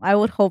know. I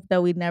would hope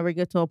that we'd never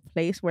get to a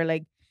place where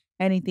like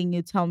anything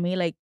you tell me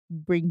like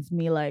brings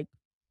me like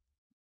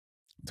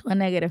to a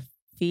negative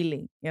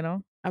feeling,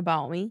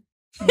 about me.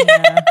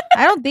 Yeah.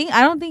 I don't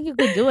think you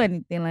could do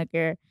anything like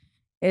it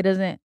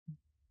doesn't.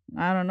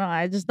 I don't know.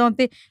 I just don't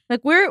think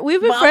like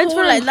we've been friends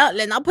for let's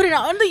not put it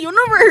out in the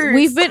universe.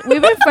 We've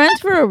been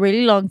friends for a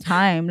really long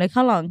time. Like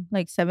how long?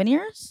 Like 7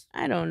 years?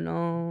 I don't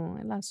know.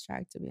 I lost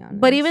track, to be honest.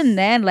 But even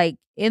then, like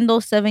in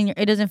those 7 years,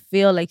 it doesn't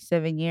feel like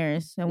 7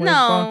 years. And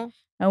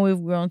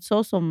we've grown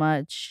so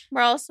much.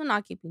 We're also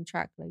not keeping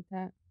track like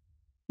that.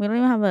 We don't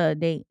even have a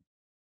date.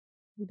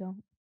 We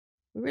don't.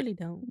 We really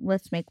don't.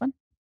 Let's make one.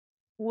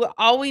 Well,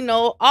 all we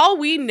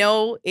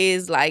know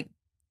is like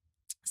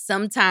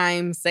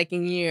sometime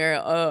second year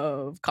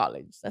of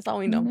college. That's all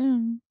we know. Yeah.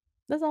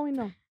 That's all we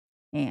know.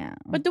 Yeah.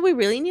 But do we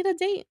really need a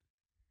date?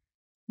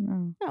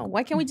 No. No.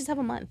 Why can't we just have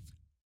a month?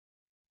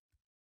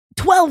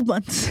 12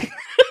 months.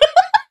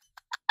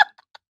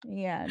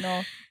 Yeah,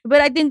 no.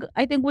 But I think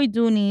we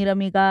do need,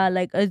 amiga,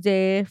 like a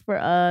day for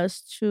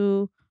us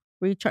to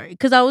recharge.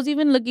 Because I was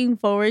even looking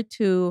forward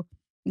to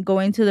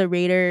going to the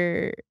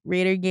Raider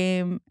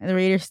game, the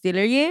Raider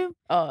Steeler game.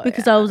 Oh,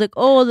 because I was like,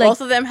 oh, like both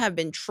of them have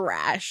been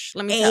trash.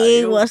 Let me tell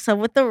you. What's up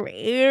with the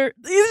Raider?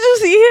 Did you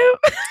see him?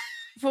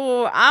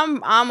 Fool,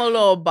 I'm a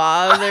little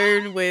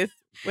bothered with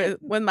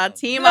my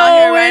team out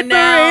here right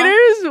now. The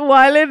Raiders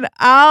wilding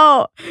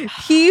out.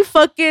 He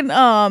fucking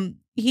I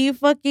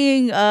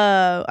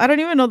don't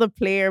even know the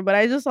player, but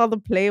I just saw the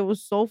play. It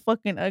was so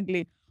fucking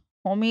ugly.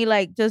 Homie,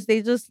 like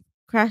they just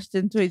crashed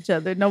into each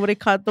other. Nobody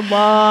caught the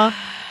ball.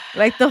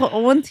 Like the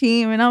whole one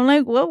team. And I'm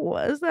like, what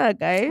was that,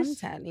 guys? I'm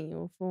telling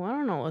you, fool. I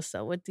don't know what's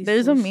up with these.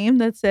 There's a meme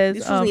that says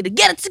these fools need to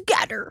get it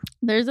together.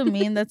 There's a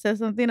meme that says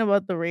something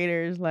about the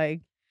Raiders, like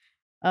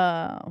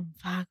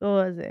fuck, what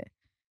was it?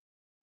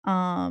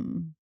 I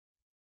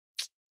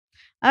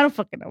don't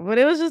fucking know, but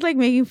it was just like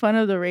making fun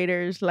of the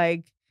Raiders,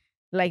 like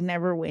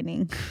never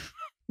winning.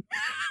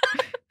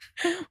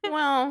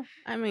 Well,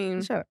 I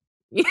mean, shut up.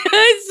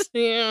 Yes,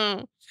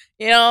 yeah.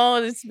 You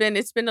know,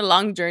 it's been a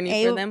long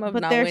journey for them of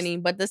not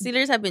winning. But the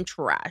Steelers have been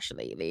trash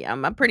lately.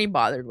 I'm pretty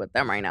bothered with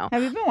them right now.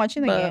 Have you been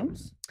watching the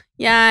games?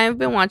 Yeah, I've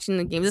been watching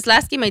the games. This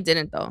last game I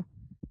didn't though.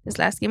 This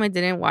last game I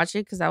didn't watch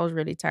it because I was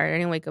really tired. I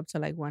didn't wake up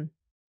till like 1.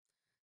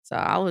 So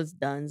I was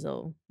done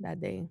that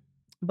day.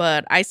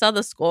 But I saw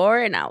the score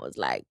and I was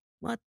like,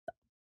 what the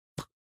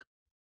fuck?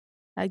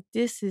 Like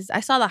I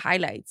saw the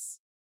highlights.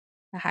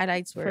 The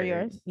highlights were for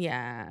yours?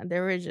 Yeah, they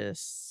were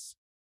just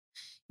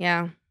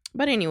yeah.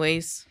 But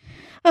anyways,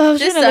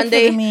 this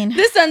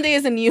Sunday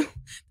is a new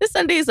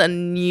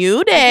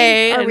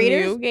day. Are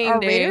new game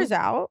day. Raiders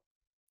out?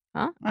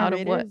 Huh? Out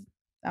of what?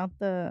 Out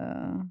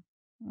the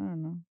I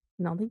don't know.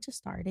 No, they just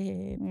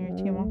started.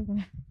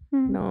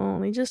 No,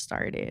 they just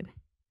started.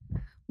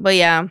 But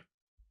yeah,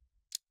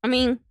 I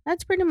mean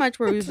that's pretty much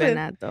where we've been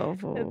at though.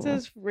 It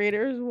says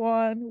Raiders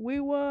won. We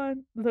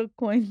won. The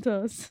coin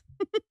toss.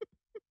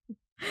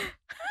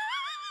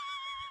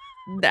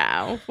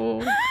 Down,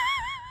 fool.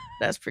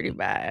 That's pretty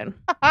bad.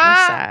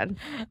 That's sad.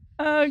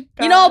 Oh,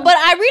 you know, but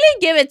I really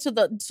give it to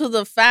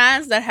the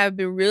fans that have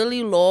been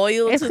really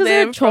loyal to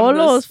them from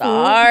the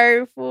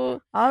start.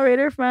 Fool. All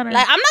Raider fans.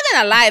 Like I'm not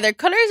gonna lie, their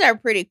colors are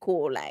pretty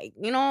cool. Like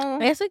you know,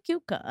 it's a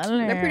cute color.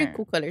 They're pretty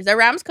cool colors. The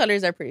Rams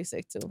colors are pretty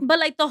sick too. But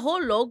like the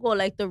whole logo,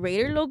 like the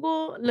Raider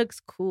logo,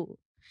 looks cool.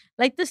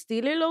 Like the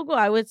Steeler logo,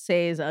 I would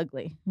say is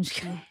ugly. I'm just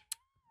kidding.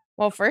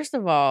 Well, first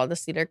of all, the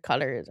Steeler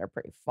colors are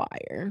pretty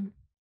fire.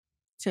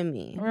 To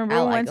me,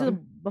 remember we went to the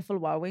Buffalo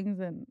Wild Wings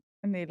and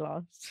they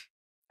lost.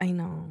 I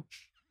know.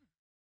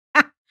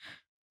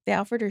 They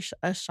offered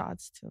us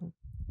shots too.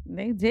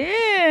 They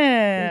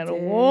did.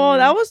 Whoa,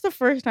 that was the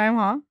first time,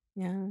 huh?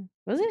 Yeah.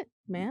 Was it?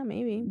 Yeah,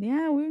 maybe.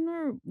 Yeah, we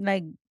were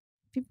like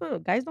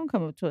guys don't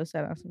come up to us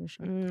and ask for a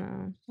shot.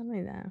 No,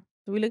 something like that.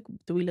 Do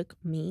we look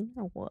mean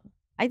or what?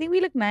 I think we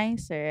look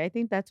nicer. I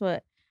think that's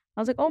what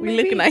I was like. Oh, we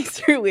look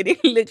nicer. We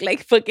didn't look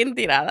like fucking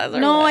tiradas.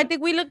 No, I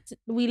think we looked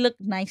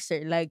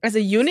nicer. Like as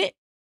a unit.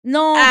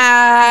 No.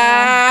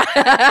 No.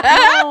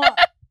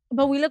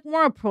 But we look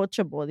more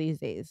approachable these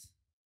days.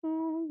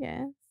 Oh,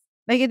 yeah.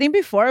 Like, I think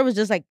before it was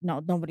just like, no,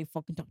 nobody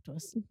fucking talk to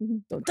us.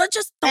 Don't touch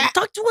us. Don't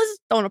talk to us.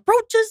 Don't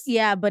approach us.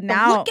 Yeah, but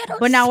now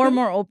we're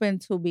more open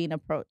to being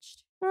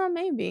approached. Well,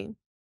 maybe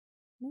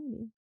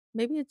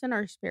it's in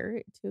our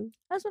spirit too.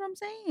 That's what I'm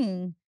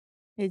saying.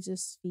 It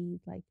just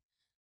feeds like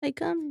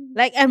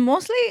and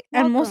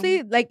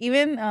mostly like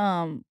even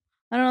I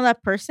don't know,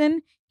 that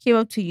person came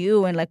up to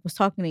you and like was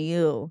talking to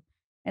you.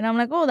 And I'm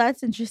like, oh,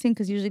 that's interesting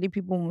because usually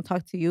people won't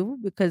talk to you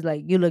because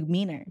like you look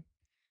meaner.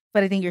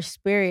 But I think your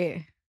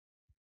spirit's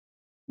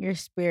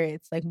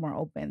like more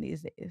open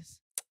these days.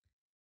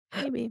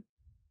 Maybe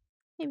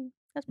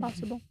that's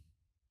possible.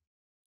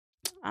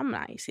 I'm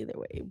nice either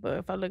way, but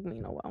if I look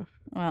mean, oh well.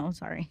 Well, I'm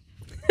sorry.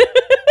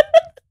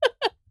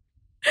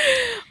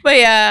 But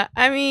yeah,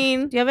 I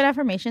mean, do you have an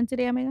affirmation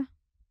today, amiga?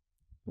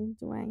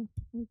 Do I?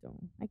 I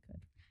don't. I could.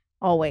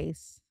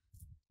 Always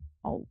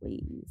and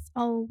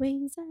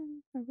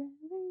forever.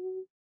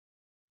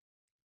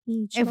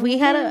 If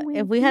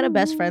we had a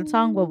best friend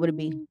song, what would it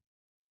be?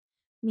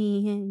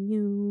 Me and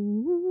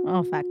you.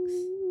 Oh, facts.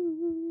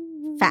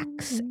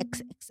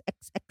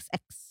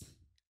 XXXXX.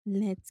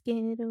 Let's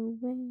get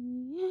away.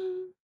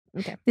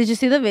 Okay. Did you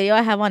see the video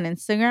I have on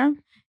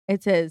Instagram?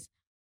 It says,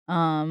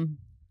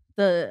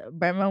 the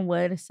Bretman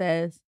Wood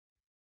says,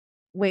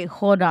 "Wait,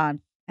 hold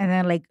on," and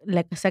then like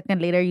a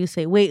second later, you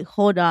say, "Wait,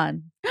 hold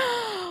on."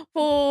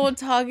 Oh,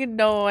 talking.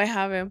 No, I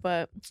haven't.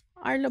 But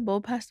our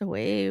LeBeau passed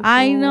away.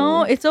 I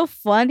know, fool. it's so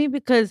funny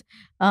because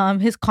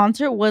his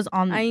concert was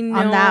on I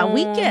on that know,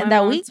 weekend, my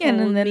mom and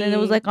told then it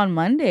was me. like on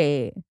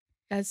Monday.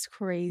 That's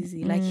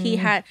crazy. Like he Mm.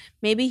 had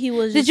maybe he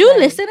was. Did just you like,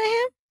 listen to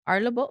him? our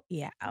LeBeau?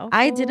 Yeah,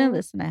 I didn't fool.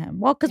 listen to him.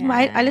 Well, because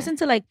I Yeah. listened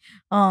to like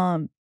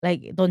Don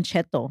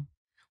Cheto.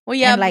 Well,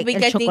 yeah, and, like, but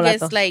El I think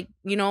it's Chocolato. like,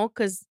 you know,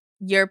 because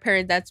your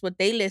parents, that's what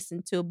they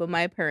listen to, but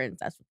my parents,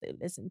 that's what they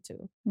listen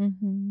to.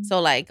 Mhm. So,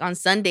 like, on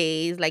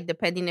Sundays, like,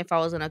 depending if I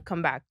was going to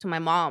come back to my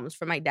mom's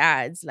for my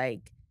dad's,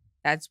 like,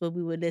 that's what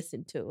we would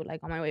listen to, like,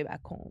 on my way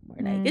back home.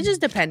 Or, like, it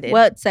just depended.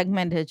 What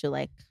segment did you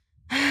like?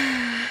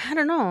 I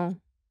don't know.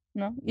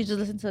 No, you just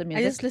listen to the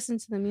music. I just listened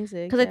to the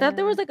music. Because I thought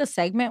there was like a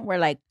segment where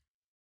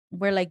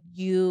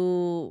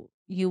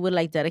you would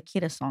like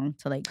dedicate a song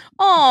to like.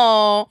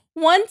 Oh,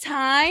 one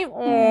time.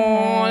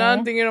 Oh, now I'm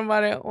Aw. thinking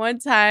about it. One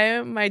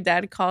time, my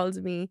dad called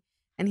me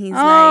and he's Oh.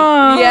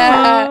 like,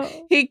 yeah,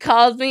 he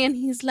called me and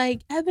he's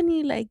like,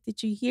 Ebony, like,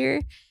 did you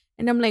hear?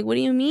 And I'm like, what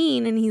do you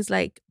mean? And he's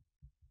like,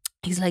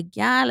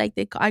 yeah, like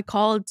I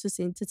called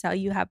to tell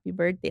you happy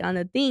birthday on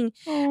the thing.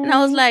 And I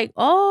was like,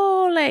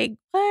 oh, like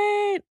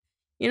what?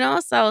 You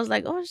know, so I was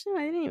like, oh shit,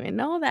 I didn't even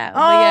know that. Oh,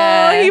 But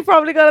yeah, he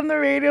probably got on the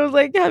radio. Was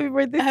like, "Happy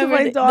birthday to Happy my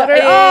birthday- daughter."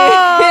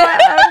 Yeah.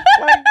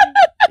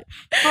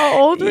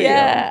 How old were you?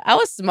 Yeah, I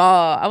was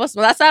small. That's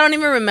why I don't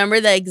even remember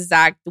the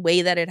exact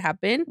way that it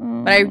happened.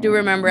 But I do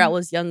remember I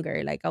was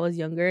younger. Like I was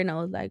younger and I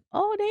was like,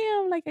 oh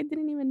damn, like I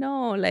didn't even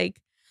know.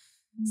 Like,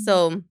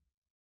 so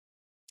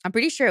I'm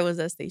pretty sure it was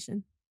that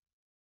station.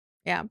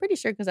 Yeah, I'm pretty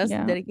sure because that's the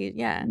dedication.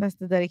 Yeah. That's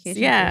the dedication.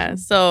 Yeah.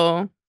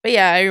 So, but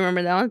yeah, I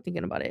remember that. I'm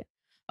thinking about it.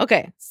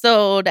 Okay.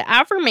 So the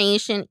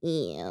affirmation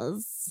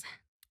is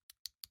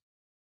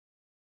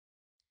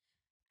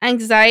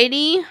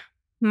anxiety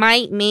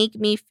might make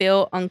me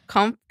feel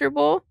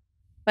uncomfortable,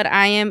 but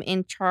I am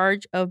in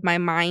charge of my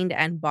mind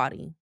and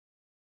body.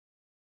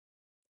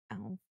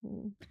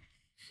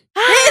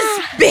 This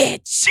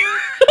bitch.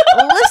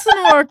 Listen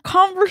to our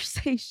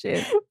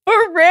conversation.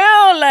 For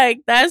real.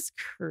 Like, that's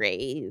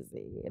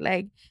crazy.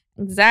 Like,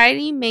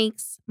 anxiety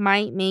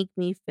might make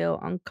me feel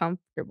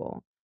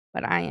uncomfortable,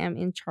 but I am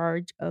in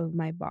charge of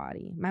my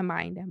body, my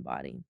mind and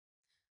body.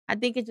 I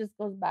think it just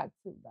goes back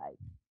to like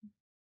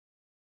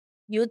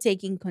you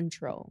taking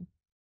control.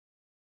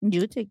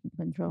 You taking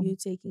control. You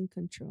taking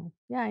control.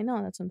 Yeah, I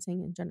know. That's what I'm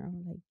saying in general.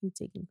 Like you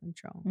taking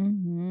control.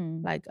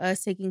 Mm-hmm. Like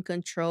us taking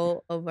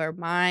control of our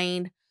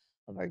mind,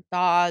 of our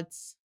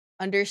thoughts,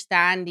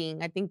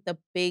 understanding. I think the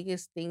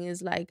biggest thing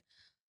is like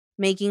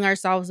making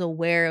ourselves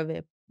aware of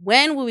it.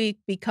 When we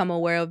become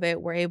aware of it,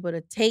 we're able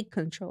to take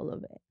control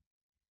of it.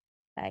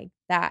 Like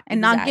that.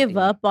 And not give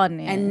up on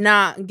it. And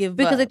not give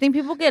because up. I think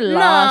people get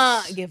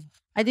lost. Not give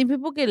I think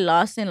people get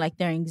lost in like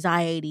their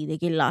anxiety. They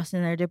get lost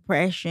in their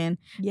depression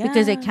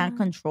because they can't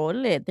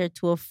control it. They're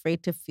too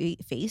afraid to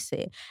face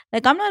it.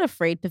 Like I'm not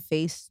afraid to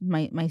face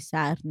my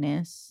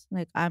sadness.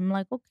 Like I'm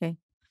like, okay.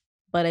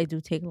 But I do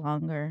take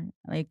longer.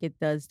 Like it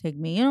does take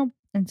me, you know.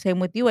 And same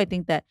with you. I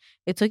think that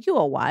it took you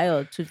a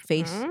while to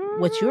face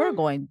what you were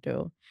going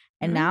through.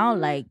 And now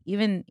like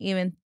even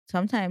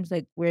sometimes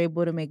like we're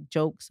able to make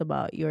jokes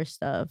about your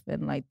stuff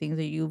and like things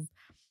that you've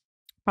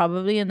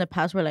probably in the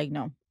past were like,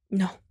 no.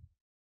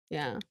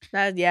 Yeah.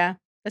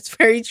 That's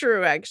very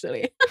true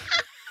actually.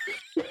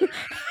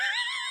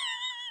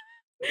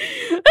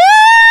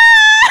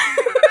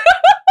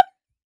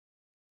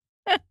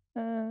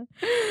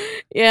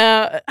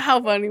 Yeah,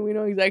 how funny. We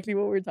know exactly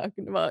what we're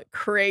talking about.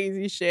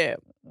 Crazy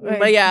shit. Right.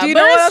 But yeah, do you but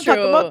know what I'm it's true.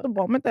 talking about? The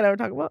moment that I was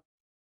talking about?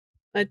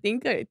 I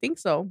think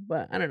so,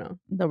 but I don't know.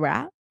 The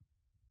rat?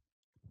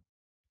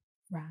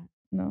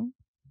 No.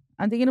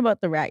 I'm thinking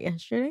about the rat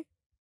yesterday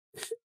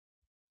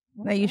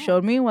that you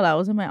showed me while I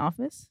was in my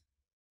office.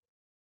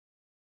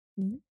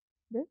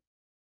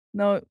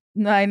 No,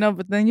 I know,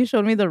 but then you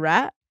showed me the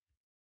rat.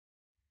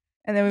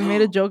 And then we made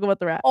a joke about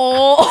the rat.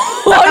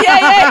 Oh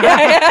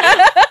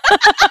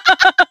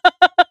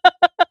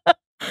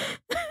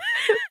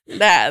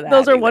yeah.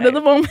 Those are one of the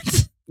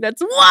moments.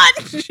 That's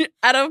one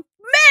out of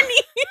many.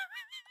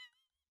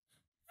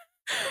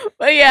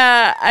 But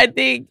yeah, I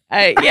think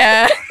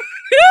yeah.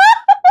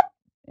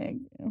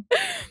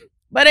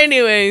 But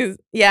anyways,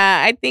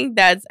 yeah, I think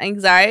that's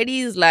anxiety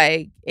is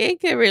like it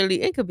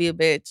could be a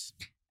bitch.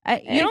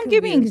 You don't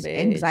give me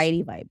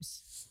anxiety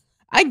vibes.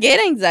 I get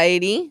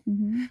anxiety,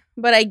 Mm-hmm.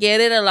 but I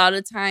get it a lot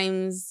of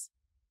times.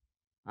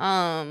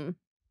 I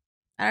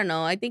don't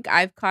know. I think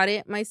I've caught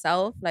it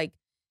myself. Like,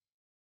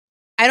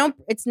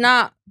 it's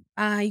not,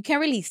 you can't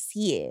really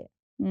see it.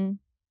 Mm.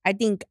 I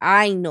think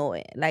I know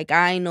it. Like,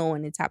 I know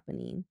when it's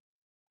happening.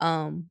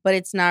 But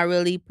it's not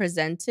really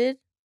presented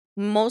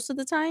most of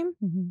the time.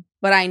 Mm-hmm.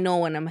 But I know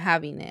when I'm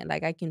having it.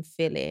 Like, I can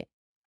feel it.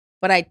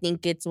 But I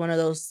think it's one of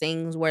those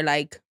things where,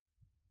 like,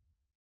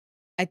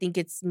 I think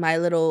it's my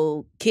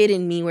little kid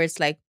in me where it's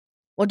like,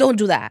 well, don't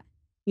do that.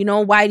 You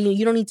know,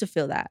 you don't need to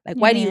feel that. Like,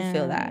 why do you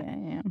feel that?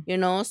 Yeah. You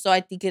know? So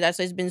I think that's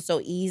why it's been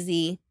so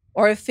easy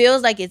or it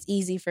feels like it's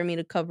easy for me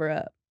to cover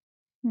up,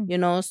 Hmm. you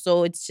know?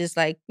 So it's just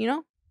like, you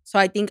know, so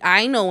I think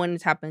I know when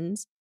it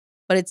happens,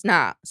 but it's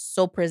not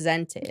so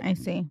presented, I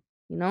see.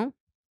 you know?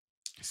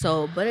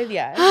 So, but it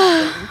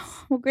happens.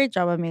 Well, great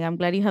job, amiga. I'm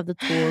glad you have the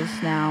tools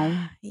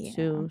now Yeah.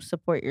 to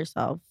support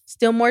yourself.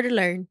 Still more to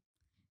learn.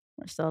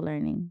 We're still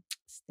learning.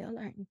 Still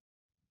learning.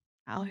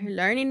 Out here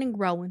learning and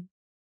growing.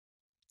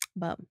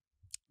 But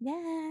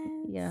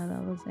Yeah,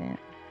 that was it.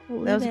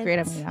 we'll That was leave great,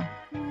 it. amiga.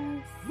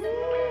 Yes.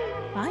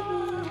 Bye.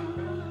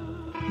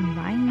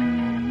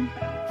 Bye.